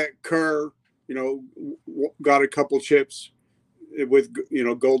know that Kerr, got a couple chips with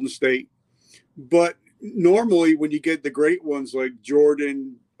Golden State, but normally when you get the great ones like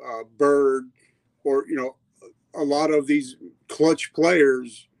Jordan, Bird, or a lot of these clutch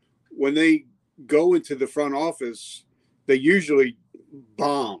players, when they go into the front office, they usually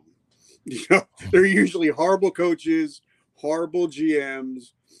bomb. They're usually horrible coaches, horrible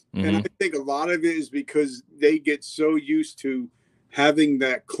GMs. Mm-hmm. And I think a lot of it is because they get so used to having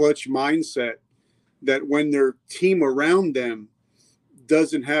that clutch mindset that when their team around them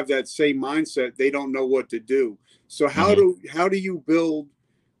doesn't have that same mindset, they don't know what to do. So how do you build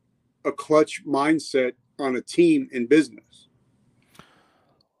a clutch mindset on a team in business?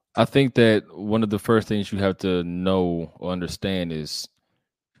 I think that one of the first things you have to know or understand is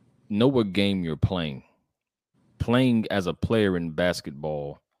know what game you're playing. Playing as a player in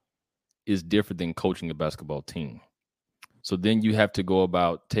basketball is different than coaching a basketball team. So then you have to go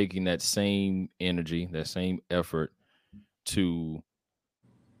about taking that same energy, that same effort to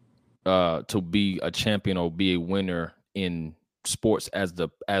be a champion or be a winner in sports as the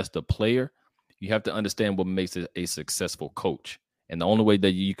player. You have to understand what makes it a successful coach. And the only way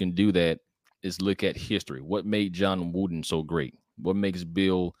that you can do that is look at history. What made John Wooden so great? What makes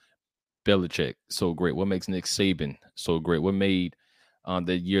Bill Belichick so great? What makes Nick Saban so great? What made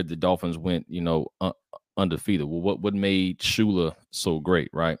the year the Dolphins went, undefeated? Well, what made Shula so great,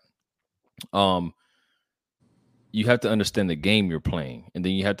 right? You have to understand the game you're playing, and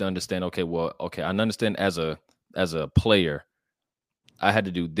then you have to understand, I understand as a player, I had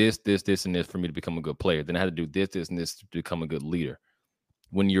to do this, and this for me to become a good player. Then I had to do this, and this to become a good leader.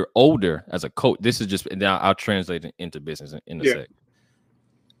 When you're older as a coach, this is just, and now I'll translate it into business in a sec.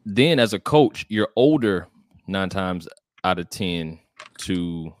 Then as a coach, you're older 9 times out of 10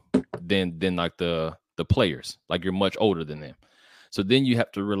 than like the players. Like you're much older than them. So then you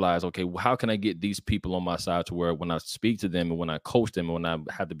have to realize, okay, well, how can I get these people on my side to where when I speak to them and when I coach them and when I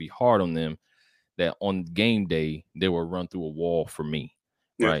have to be hard on them, that on game day they will run through a wall for me,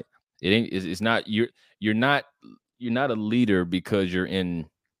 right? It's not you're not a leader because you're in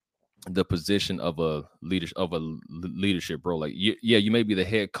the position of a leadership role. Like you may be the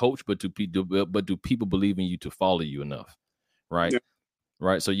head coach, but do people believe in you to follow you enough, right? Yeah.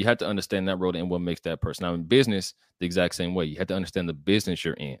 Right. So you have to understand that role and what makes that person. Now in business, the exact same way. You have to understand the business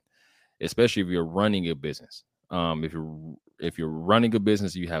you're in, especially if you're running a business. If you're running a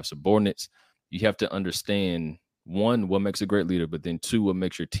business, you have subordinates. You have to understand, 1, what makes a great leader, but then 2, what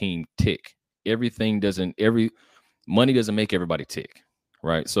makes your team tick. Money doesn't make everybody tick,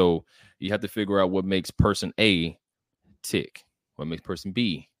 right? So you have to figure out what makes person A tick, what makes person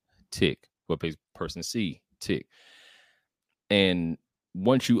B tick, what makes person C tick. And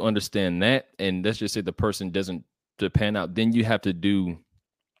once you understand that, and let's just say the person doesn't pan out, then you have to do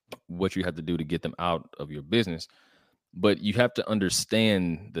what you have to do to get them out of your business. But you have to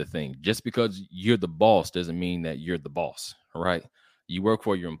understand the thing. Just because you're the boss doesn't mean that you're the boss, right? You work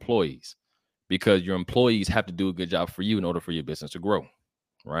for your employees because your employees have to do a good job for you in order for your business to grow,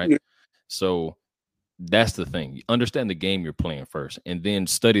 right? Yeah. So that's the thing. You understand the game you're playing first, and then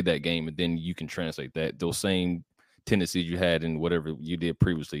study that game, and then you can translate those same tendencies you had in whatever you did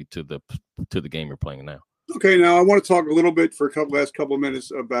previously to the game you're playing now. Okay, now I want to talk a little bit for last couple of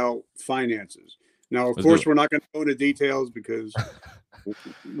minutes about finances. Now, of course, we're not going to go into details because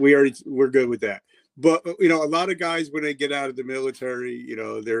we're good with that. But a lot of guys when they get out of the military,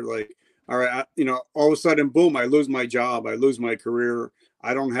 they're like, all right, all of a sudden, boom, I lose my job, I lose my career,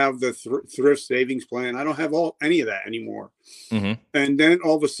 I don't have the thrift savings plan, I don't have any of that anymore. Mm-hmm. And then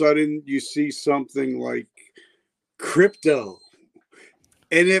all of a sudden, you see something like crypto,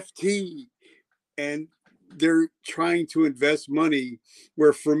 NFT, and they're trying to invest money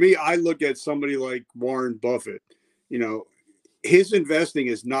where for me, I look at somebody like Warren Buffett, his investing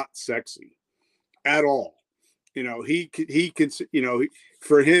is not sexy at all. He can,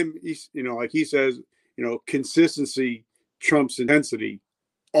 for him, he's, like he says, consistency trumps intensity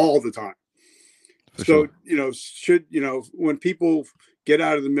all the time. For So, sure. when people get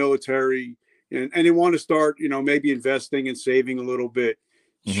out of the military and they want to start, maybe investing and saving a little bit,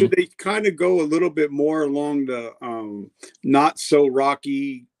 should they kind of go a little bit more along the not so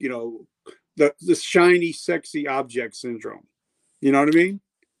rocky, the shiny, sexy object syndrome? You know what I mean?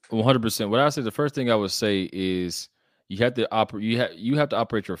 100%. What I say, the first thing I would say is you have to operate. You have to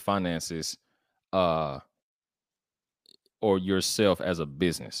operate your finances, or yourself as a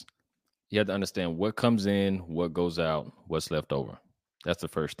business. You have to understand what comes in, what goes out, what's left over. That's the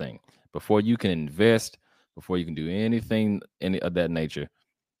first thing. Before you can invest, before you can do anything any of that nature,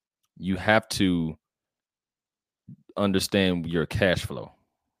 you have to understand your cash flow,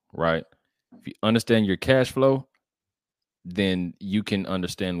 right? If you understand your cash flow, then you can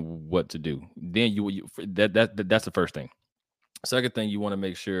understand what to do. Then that's the first thing. Second thing, you want to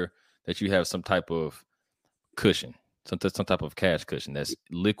make sure that you have some type of cushion, some type of cash cushion. That's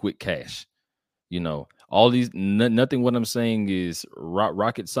liquid cash. All these nothing. What I'm saying is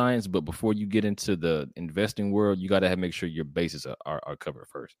rocket science. But before you get into the investing world, you got to make sure your bases are covered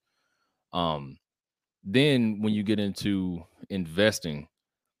first. Then when you get into investing,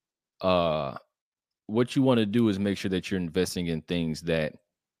 what you want to do is make sure that you're investing in things that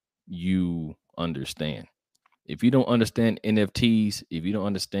you understand. If you don't understand NFTs, if you don't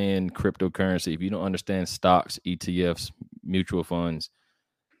understand cryptocurrency, if you don't understand stocks, ETFs, mutual funds,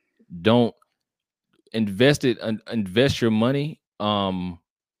 don't invest your money in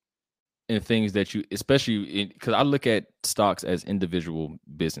things that you, especially because I look at stocks as individual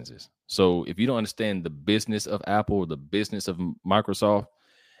businesses. So if you don't understand the business of Apple or the business of Microsoft,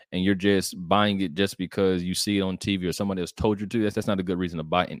 and you're just buying it just because you see it on TV or someone else told you to, that's not a good reason to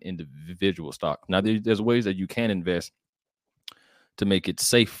buy an individual stock. Now, there's ways that you can invest to make it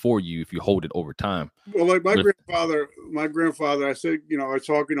safe for you if you hold it over time. Well, like my grandfather, I said, I was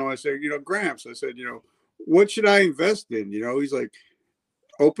talking to him, I said, Gramps, I said, what should I invest in? He's like,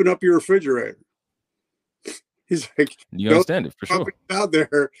 open up your refrigerator. He's like, you understand it for sure. Out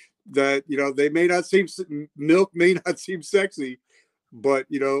there that, they may not seem, milk may not seem sexy, but,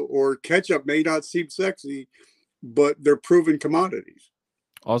 or ketchup may not seem sexy, but they're proven commodities.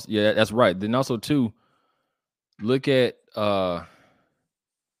 Also, yeah, that's right. Then also too, look at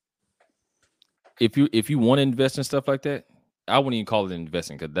if you want to invest in stuff like that, I wouldn't even call it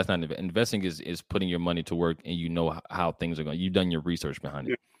investing, because that's not investing. Is putting your money to work, and you know how things are going. You've done your research behind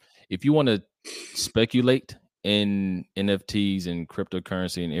it. Yeah. If you want to speculate in NFTs and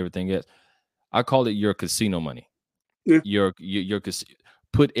cryptocurrency and everything else, I call it your casino money. Yeah. Your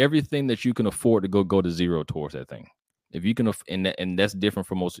put everything that you can afford to go to zero towards that thing. If you can, and that's different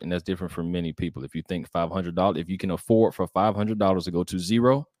for most, and that's different for many people. If you think $500, if you can afford for $500 to go to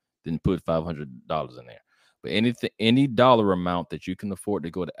zero, then put $500 in there. But any dollar amount that you can afford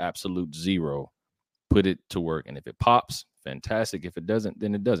to go to absolute zero, put it to work. And if it pops, fantastic. If it doesn't,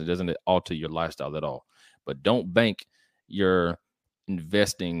 then it doesn't. It doesn't alter your lifestyle at all. But don't bank your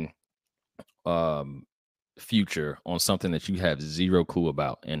investing future on something that you have zero clue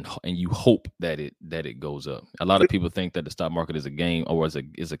about, and you hope that it goes up. A lot of people think that the stock market is a game or is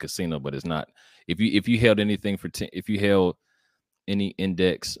a casino, but it's not. If you held anything if you held any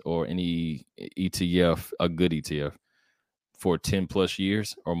index or any ETF, a good ETF, for 10 plus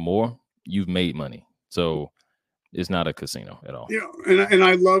years or more, you've made money. So it's not a casino at all. Yeah, and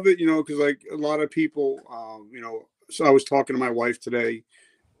I love it, because like a lot of people, so I was talking to my wife today,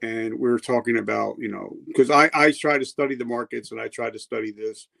 and we were talking about, because I try to study the markets, and I try to study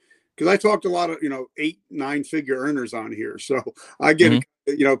this, because I talked to a lot of, 8-9 figure earners on here. So I get,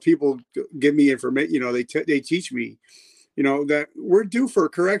 people give me information, they teach me, that we're due for a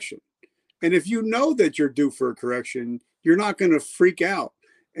correction. And if you know that you're due for a correction, you're not going to freak out.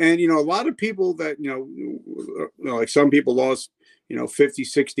 And, a lot of people that, like some people lost, 50,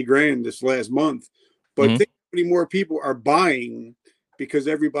 60 grand this last month, but think how many more people are buying because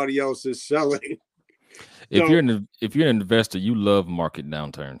everybody else is selling. If you're an investor, you love market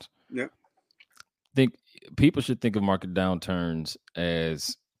downturns. Yeah. Think people should think of market downturns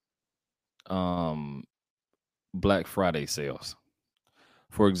as Black Friday sales.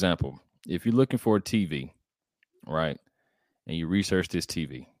 For example, if you're looking for a TV, right, and you research this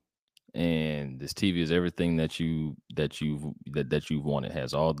TV, and this TV is everything that you've wanted,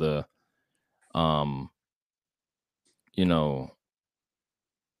 has all the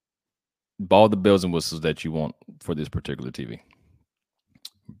all the bells and whistles that you want for this particular TV.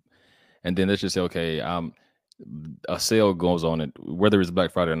 And then let's just say, okay, a sale goes on it, whether it's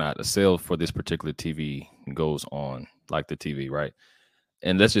Black Friday or not, a sale for this particular TV goes on, like the TV, right?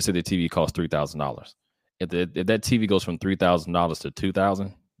 And let's just say the TV costs $3,000. If that TV goes from $3,000 to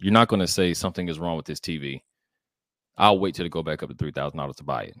 $2,000, you're not going to say something is wrong with this TV. I'll wait till it go back up to $3,000 to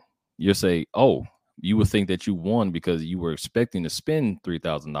buy it. You'll say, oh, you would think that you won because you were expecting to spend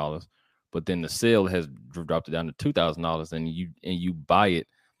 $3,000, but then the sale has dropped it down to $2,000, and you buy it,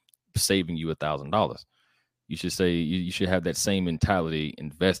 saving you $1,000. You should say you should have that same mentality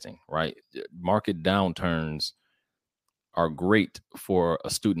investing, right? Market downturns are great for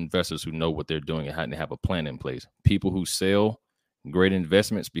astute investors who know what they're doing and have a plan in place. People who sell, great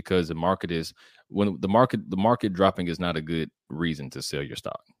investments, because the market is when the market dropping is not a good reason to sell your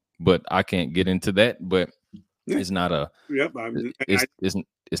stock. But I can't get into that. But it's not a. Yep.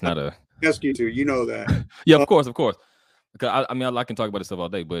 It's not a. Ask you to. You know that. Yeah, of course. Because I mean, I can talk about this stuff all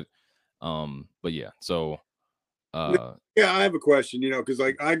day, but yeah. So. Yeah, I have a question. Because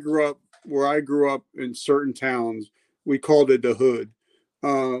like I grew up in certain towns, we called it the hood.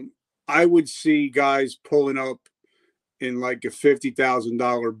 I would see guys pulling up in like a $50,000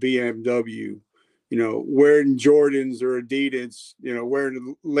 BMW, wearing Jordans or Adidas, wearing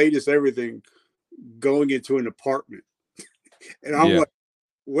the latest everything, going into an apartment. And I'm like,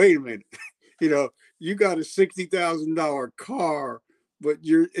 wait a minute, you got a $60,000 car, but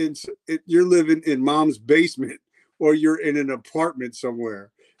you're living in mom's basement, or you're in an apartment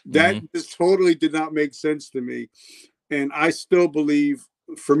somewhere. That just totally did not make sense to me. And I still believe,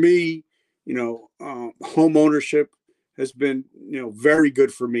 for me, home ownership has been, very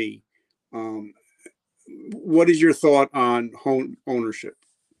good for me. What is your thought on home ownership?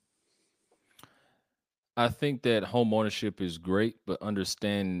 I think that home ownership is great, but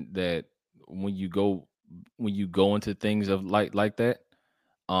understand that when you go into things of like that,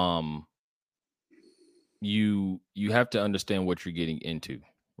 you have to understand what you're getting into,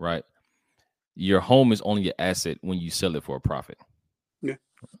 right? Your home is only an asset when you sell it for a profit. Yeah.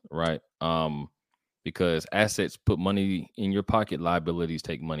 Right. Because assets put money in your pocket, liabilities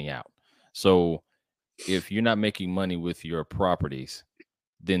take money out. So if you're not making money with your properties,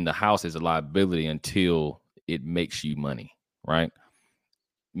 then the house is a liability until it makes you money, right?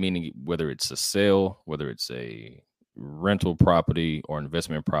 Meaning whether it's a sale, whether it's a rental property or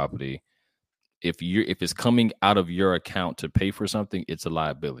investment property, if it's coming out of your account to pay for something, it's a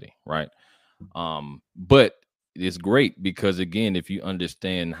liability, right? But it's great because, again, if you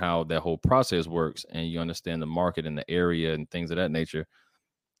understand how that whole process works and you understand the market and the area and things of that nature,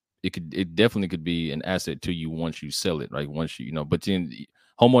 it definitely could be an asset to you once you sell it, right? Once but then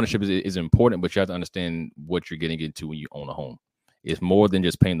home ownership is important, but you have to understand what you're getting into when you own a home. It's more than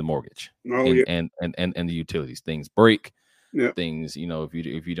just paying the mortgage and the utilities. Things break. Yeah. Things,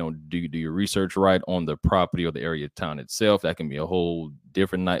 if you don't do your research right on the property or the area of town itself, that can be a whole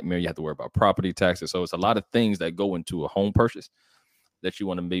different nightmare. You have to worry about property taxes. So it's a lot of things that go into a home purchase that you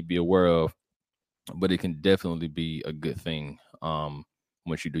want to maybe be aware of, but it can definitely be a good thing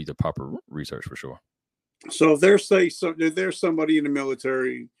once you do the proper research, for sure. So if there's somebody in the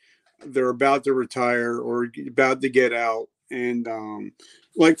military, they're about to retire or about to get out, and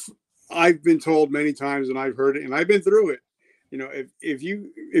like I've been told many times, and I've heard it, and I've been through it. If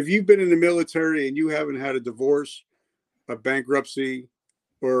you've been in the military and you haven't had a divorce, a bankruptcy,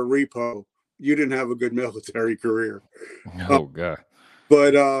 or a repo, you didn't have a good military career. Oh God.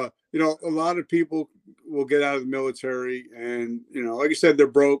 But a lot of people will get out of the military and, like you said, they're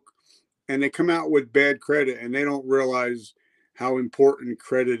broke and they come out with bad credit and they don't realize how important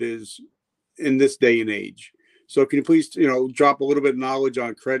credit is in this day and age. So can you please, drop a little bit of knowledge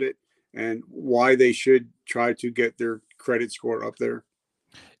on credit and why they should try to get their credit score up there?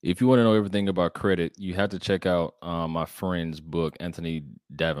 If you want to know everything about credit, you have to check out my friend's book, Anthony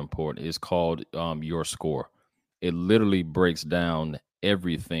Davenport. It's called Your Score. It literally breaks down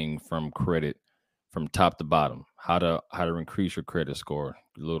everything from credit, from top to bottom, how to increase your credit score,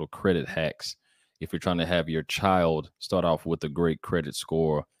 little credit hacks. If you're trying to have your child start off with a great credit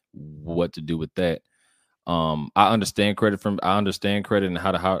score, what to do with that. I understand credit and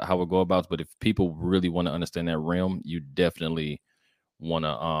how it go about, but if people really want to understand that realm, you definitely want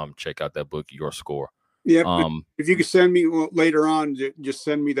to check out that book, Your Score. Yeah. If you could send me later on, just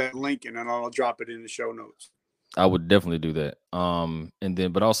send me that link and then I'll drop it in the show notes. I would definitely do that.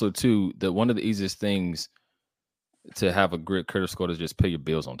 But also too, that one of the easiest things to have a great credit score is just pay your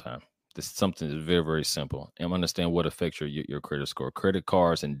bills on time. This is something that's very, very simple, and understand what affects your credit score. Credit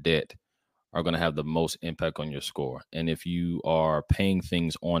cards and debt are going to have the most impact on your score. And if you are paying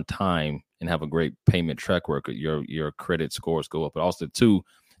things on time and have a great payment track record, your credit scores go up. But also too,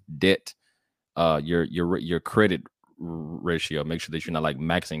 debt your credit ratio. Make sure that you're not like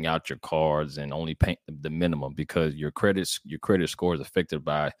maxing out your cards and only paying the minimum, because your credit score is affected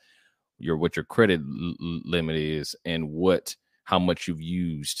by what your credit limit is and how much you've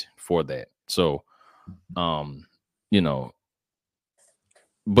used for that. So, you know,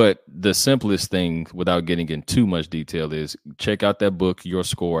 but the simplest thing, without getting in too much detail, is check out that book, Your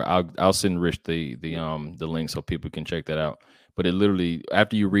Score. I'll send Rich the link so people can check that out. But it literally,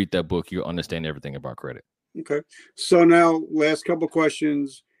 after you read that book, you'll understand everything about credit. Okay. So now, last couple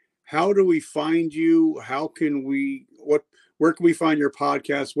questions. How do we find you? Where can we find your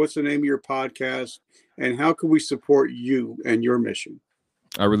podcast? What's the name of your podcast? And how can we support you and your mission?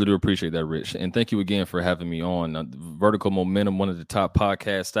 I really do appreciate that, Rich. And thank you again for having me on. Vertical Momentum, one of the top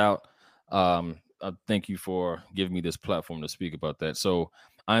podcasts out. I thank you for giving me this platform to speak about that. So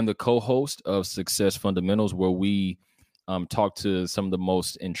I'm the co-host of Success Fundamentals, where we talk to some of the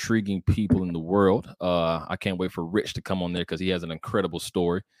most intriguing people in the world. I can't wait for Rich to come on there because he has an incredible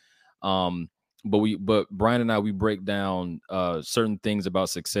story. But Brian and I, we break down certain things about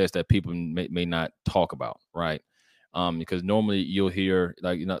success that people may not talk about, right? Because normally you'll hear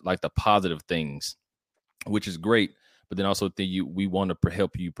like the positive things, which is great, but then also we want to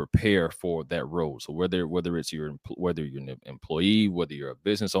help you prepare for that role. So whether it's whether you're an employee, whether you're a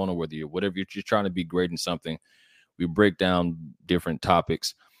business owner, whatever you're just trying to be great in something, we break down different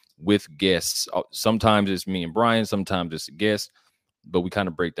topics with guests. Sometimes it's me and Brian, sometimes it's a guest, but we kind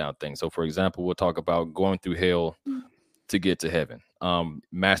of break down things. So for example, we'll talk about going through hell to get to heaven,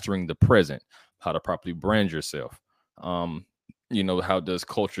 mastering the present, how to properly brand yourself. How does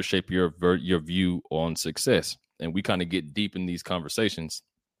culture shape your view on success? And we kind of get deep in these conversations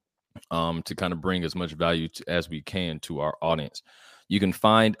to kind of bring as much value as we can to our audience. You can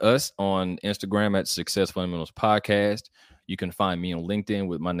find us on Instagram at Success Fundamentals Podcast. You can find me on LinkedIn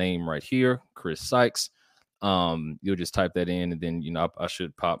with my name right here, Kris Sykes. You'll just type that in, and then I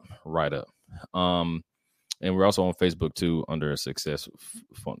should pop right up. And we're also on Facebook too under Success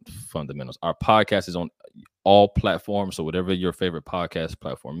Fundamentals. Our podcast is on all platforms. So whatever your favorite podcast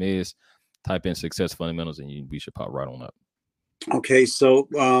platform is, type in Success Fundamentals and we should pop right on up. Okay. So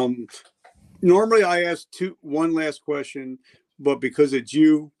normally I ask one last question, but because it's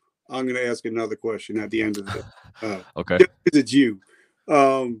you, I'm going to ask another question at the end of the okay. Because it's you.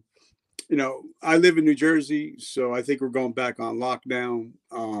 I live in New Jersey, so I think we're going back on lockdown.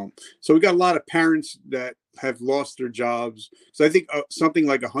 So we got a lot of parents that have lost their jobs. So I think something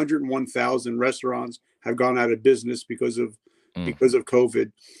like 101,000 restaurants have gone out of business because of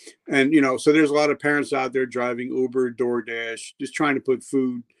COVID. And, so there's a lot of parents out there driving Uber, DoorDash, just trying to put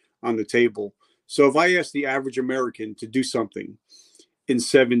food on the table. So if I ask the average American to do something in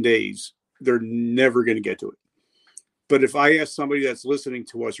 7 days, they're never going to get to it. But if I ask somebody that's listening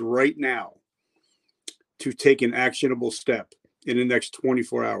to us right now to take an actionable step in the next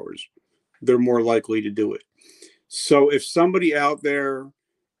 24 hours, they're more likely to do it. So if somebody out there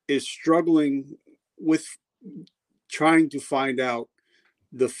is struggling with trying to find out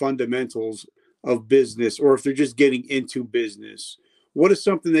the fundamentals of business, or if they're just getting into business, what is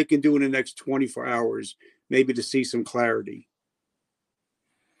something they can do in the next 24 hours, maybe to see some clarity?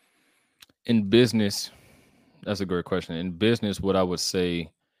 In business, that's a great question. In business, what I would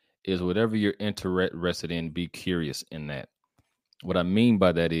say is whatever you're interested in, be curious in that. What I mean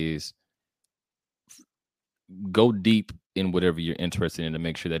by that is go deep in whatever you're interested in to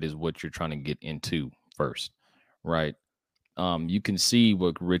make sure that is what you're trying to get into first, right? You can see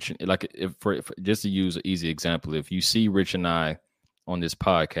what Rich, like if just to use an easy example, if you see Rich and I on this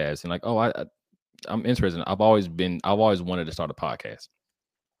podcast and like, oh, I'm interested. I've always wanted to start a podcast.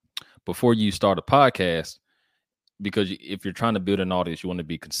 Before you start a podcast, because if you're trying to build an audience, you want to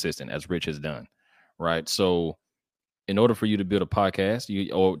be consistent, as Rich has done, right? So in order for you to build a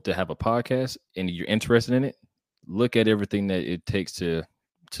podcast or to have a podcast and you're interested in it, look at everything that it takes to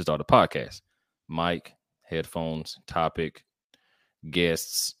start a podcast: mic, headphones, topic,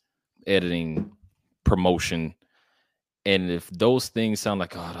 guests, editing, promotion. And if those things sound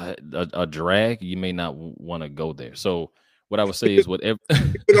like a drag, you may not want to go there. So what I would say is whatever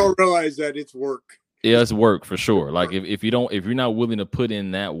you don't realize that it's work. Yeah, it's work for sure. Like if you're not willing to put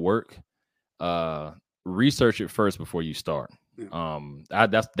in that work, research it first before you start. Yeah.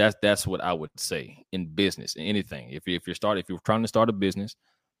 That's what I would say in business, in anything. If you're trying to start a business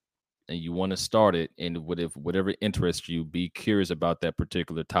and you want to start it, and whatever interests you, be curious about that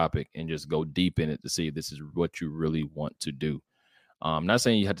particular topic and just go deep in it to see if this is what you really want to do. I'm not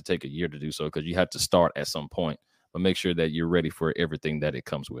saying you have to take a year to do so, because you have to start at some point, but make sure that you're ready for everything that it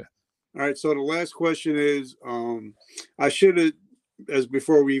comes with. All right. So the last question is, I should have as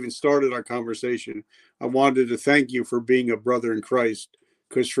before we even started our conversation, I wanted to thank you for being a brother in Christ,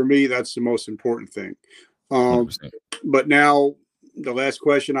 because for me, that's the most important thing. 100%. But now, the last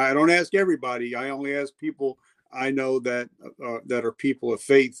question, I don't ask everybody. I only ask people I know that are people of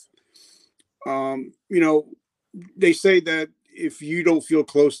faith. You know, they say that if you don't feel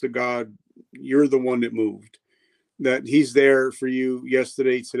close to God, you're the one that moved. That He's there for you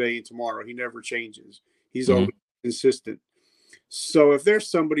yesterday, today, and tomorrow. He never changes. He's Mm-hmm. always consistent. So if there's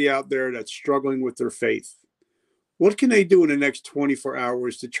somebody out there that's struggling with their faith, what can they do in the next 24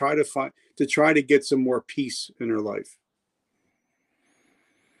 hours to try to get some more peace in their life?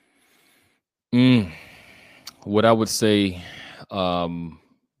 What I would say,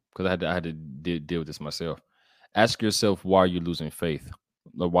 because I had to deal with this myself. Ask yourself why you're losing faith,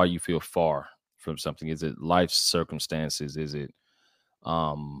 or why you feel far from something. Is it life circumstances? Is it,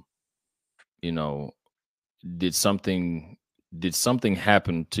 um, you know, did something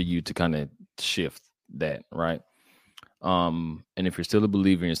happen to you to kind of shift that, right? And if you're still a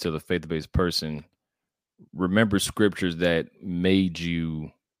believer and you're still a faith-based person, remember scriptures that made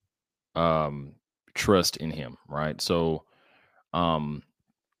you trust in Him, right? So,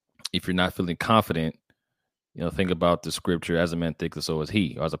 if you're not feeling confident, think about the scripture: as a man thinketh, so is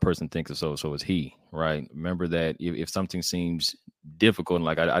he; or as a person thinketh, so is he. Right? Remember that if something seems difficult, and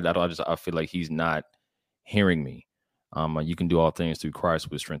like I feel like He's not hearing me, you can do all things through Christ,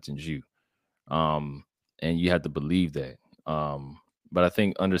 which strengthens you. And you have to believe that. But I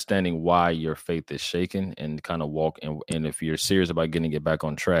think understanding why your faith is shaken and kind of and if you're serious about getting it back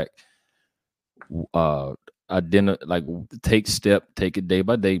on track, take it day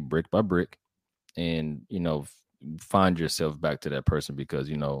by day, brick by brick, and find yourself back to that person, because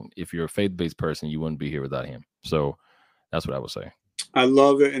if you're a faith-based person, you wouldn't be here without Him. So that's what I would say. I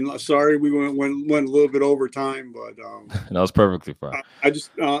love it, and sorry we went a little bit over time, but that was perfectly fine.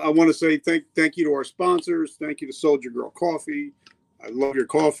 I want to say thank you to our sponsors. Thank you to Soldier Girl Coffee. I love your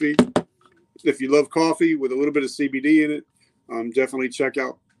coffee. If you love coffee with a little bit of CBD in it, definitely check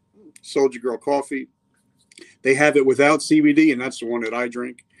out Soldier Girl Coffee. They have it without CBD, and that's the one that I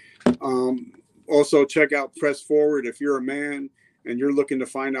drink. Also, check out Press Forward if you're a man and you're looking to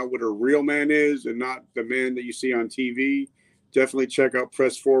find out what a real man is and not the man that you see on TV. Definitely check out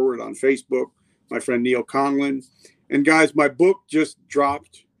Press Forward on Facebook. My friend Neil Conlon. And guys, my book just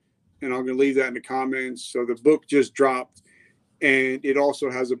dropped, and I'm going to leave that in the comments. So the book just dropped, and it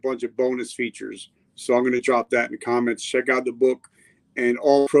also has a bunch of bonus features. So I'm going to drop that in the comments. Check out the book, and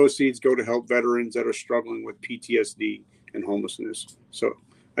all proceeds go to help veterans that are struggling with PTSD and homelessness. So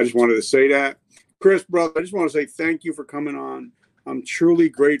I just wanted to say that. Kris, brother, I just want to say thank you for coming on. I'm truly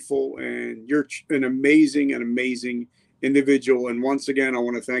grateful, and you're an amazing individual. And once again, I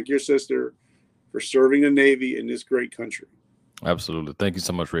want to thank your sister for serving the Navy in this great country. Absolutely. Thank you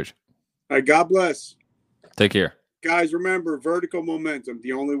so much, Rich. All right, God bless. Take care. Guys, remember, vertical momentum.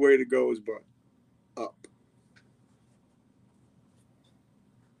 The only way to go is up.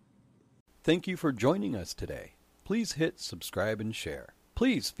 Thank you for joining us today. Please hit subscribe and share.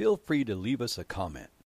 Please feel free to leave us a comment.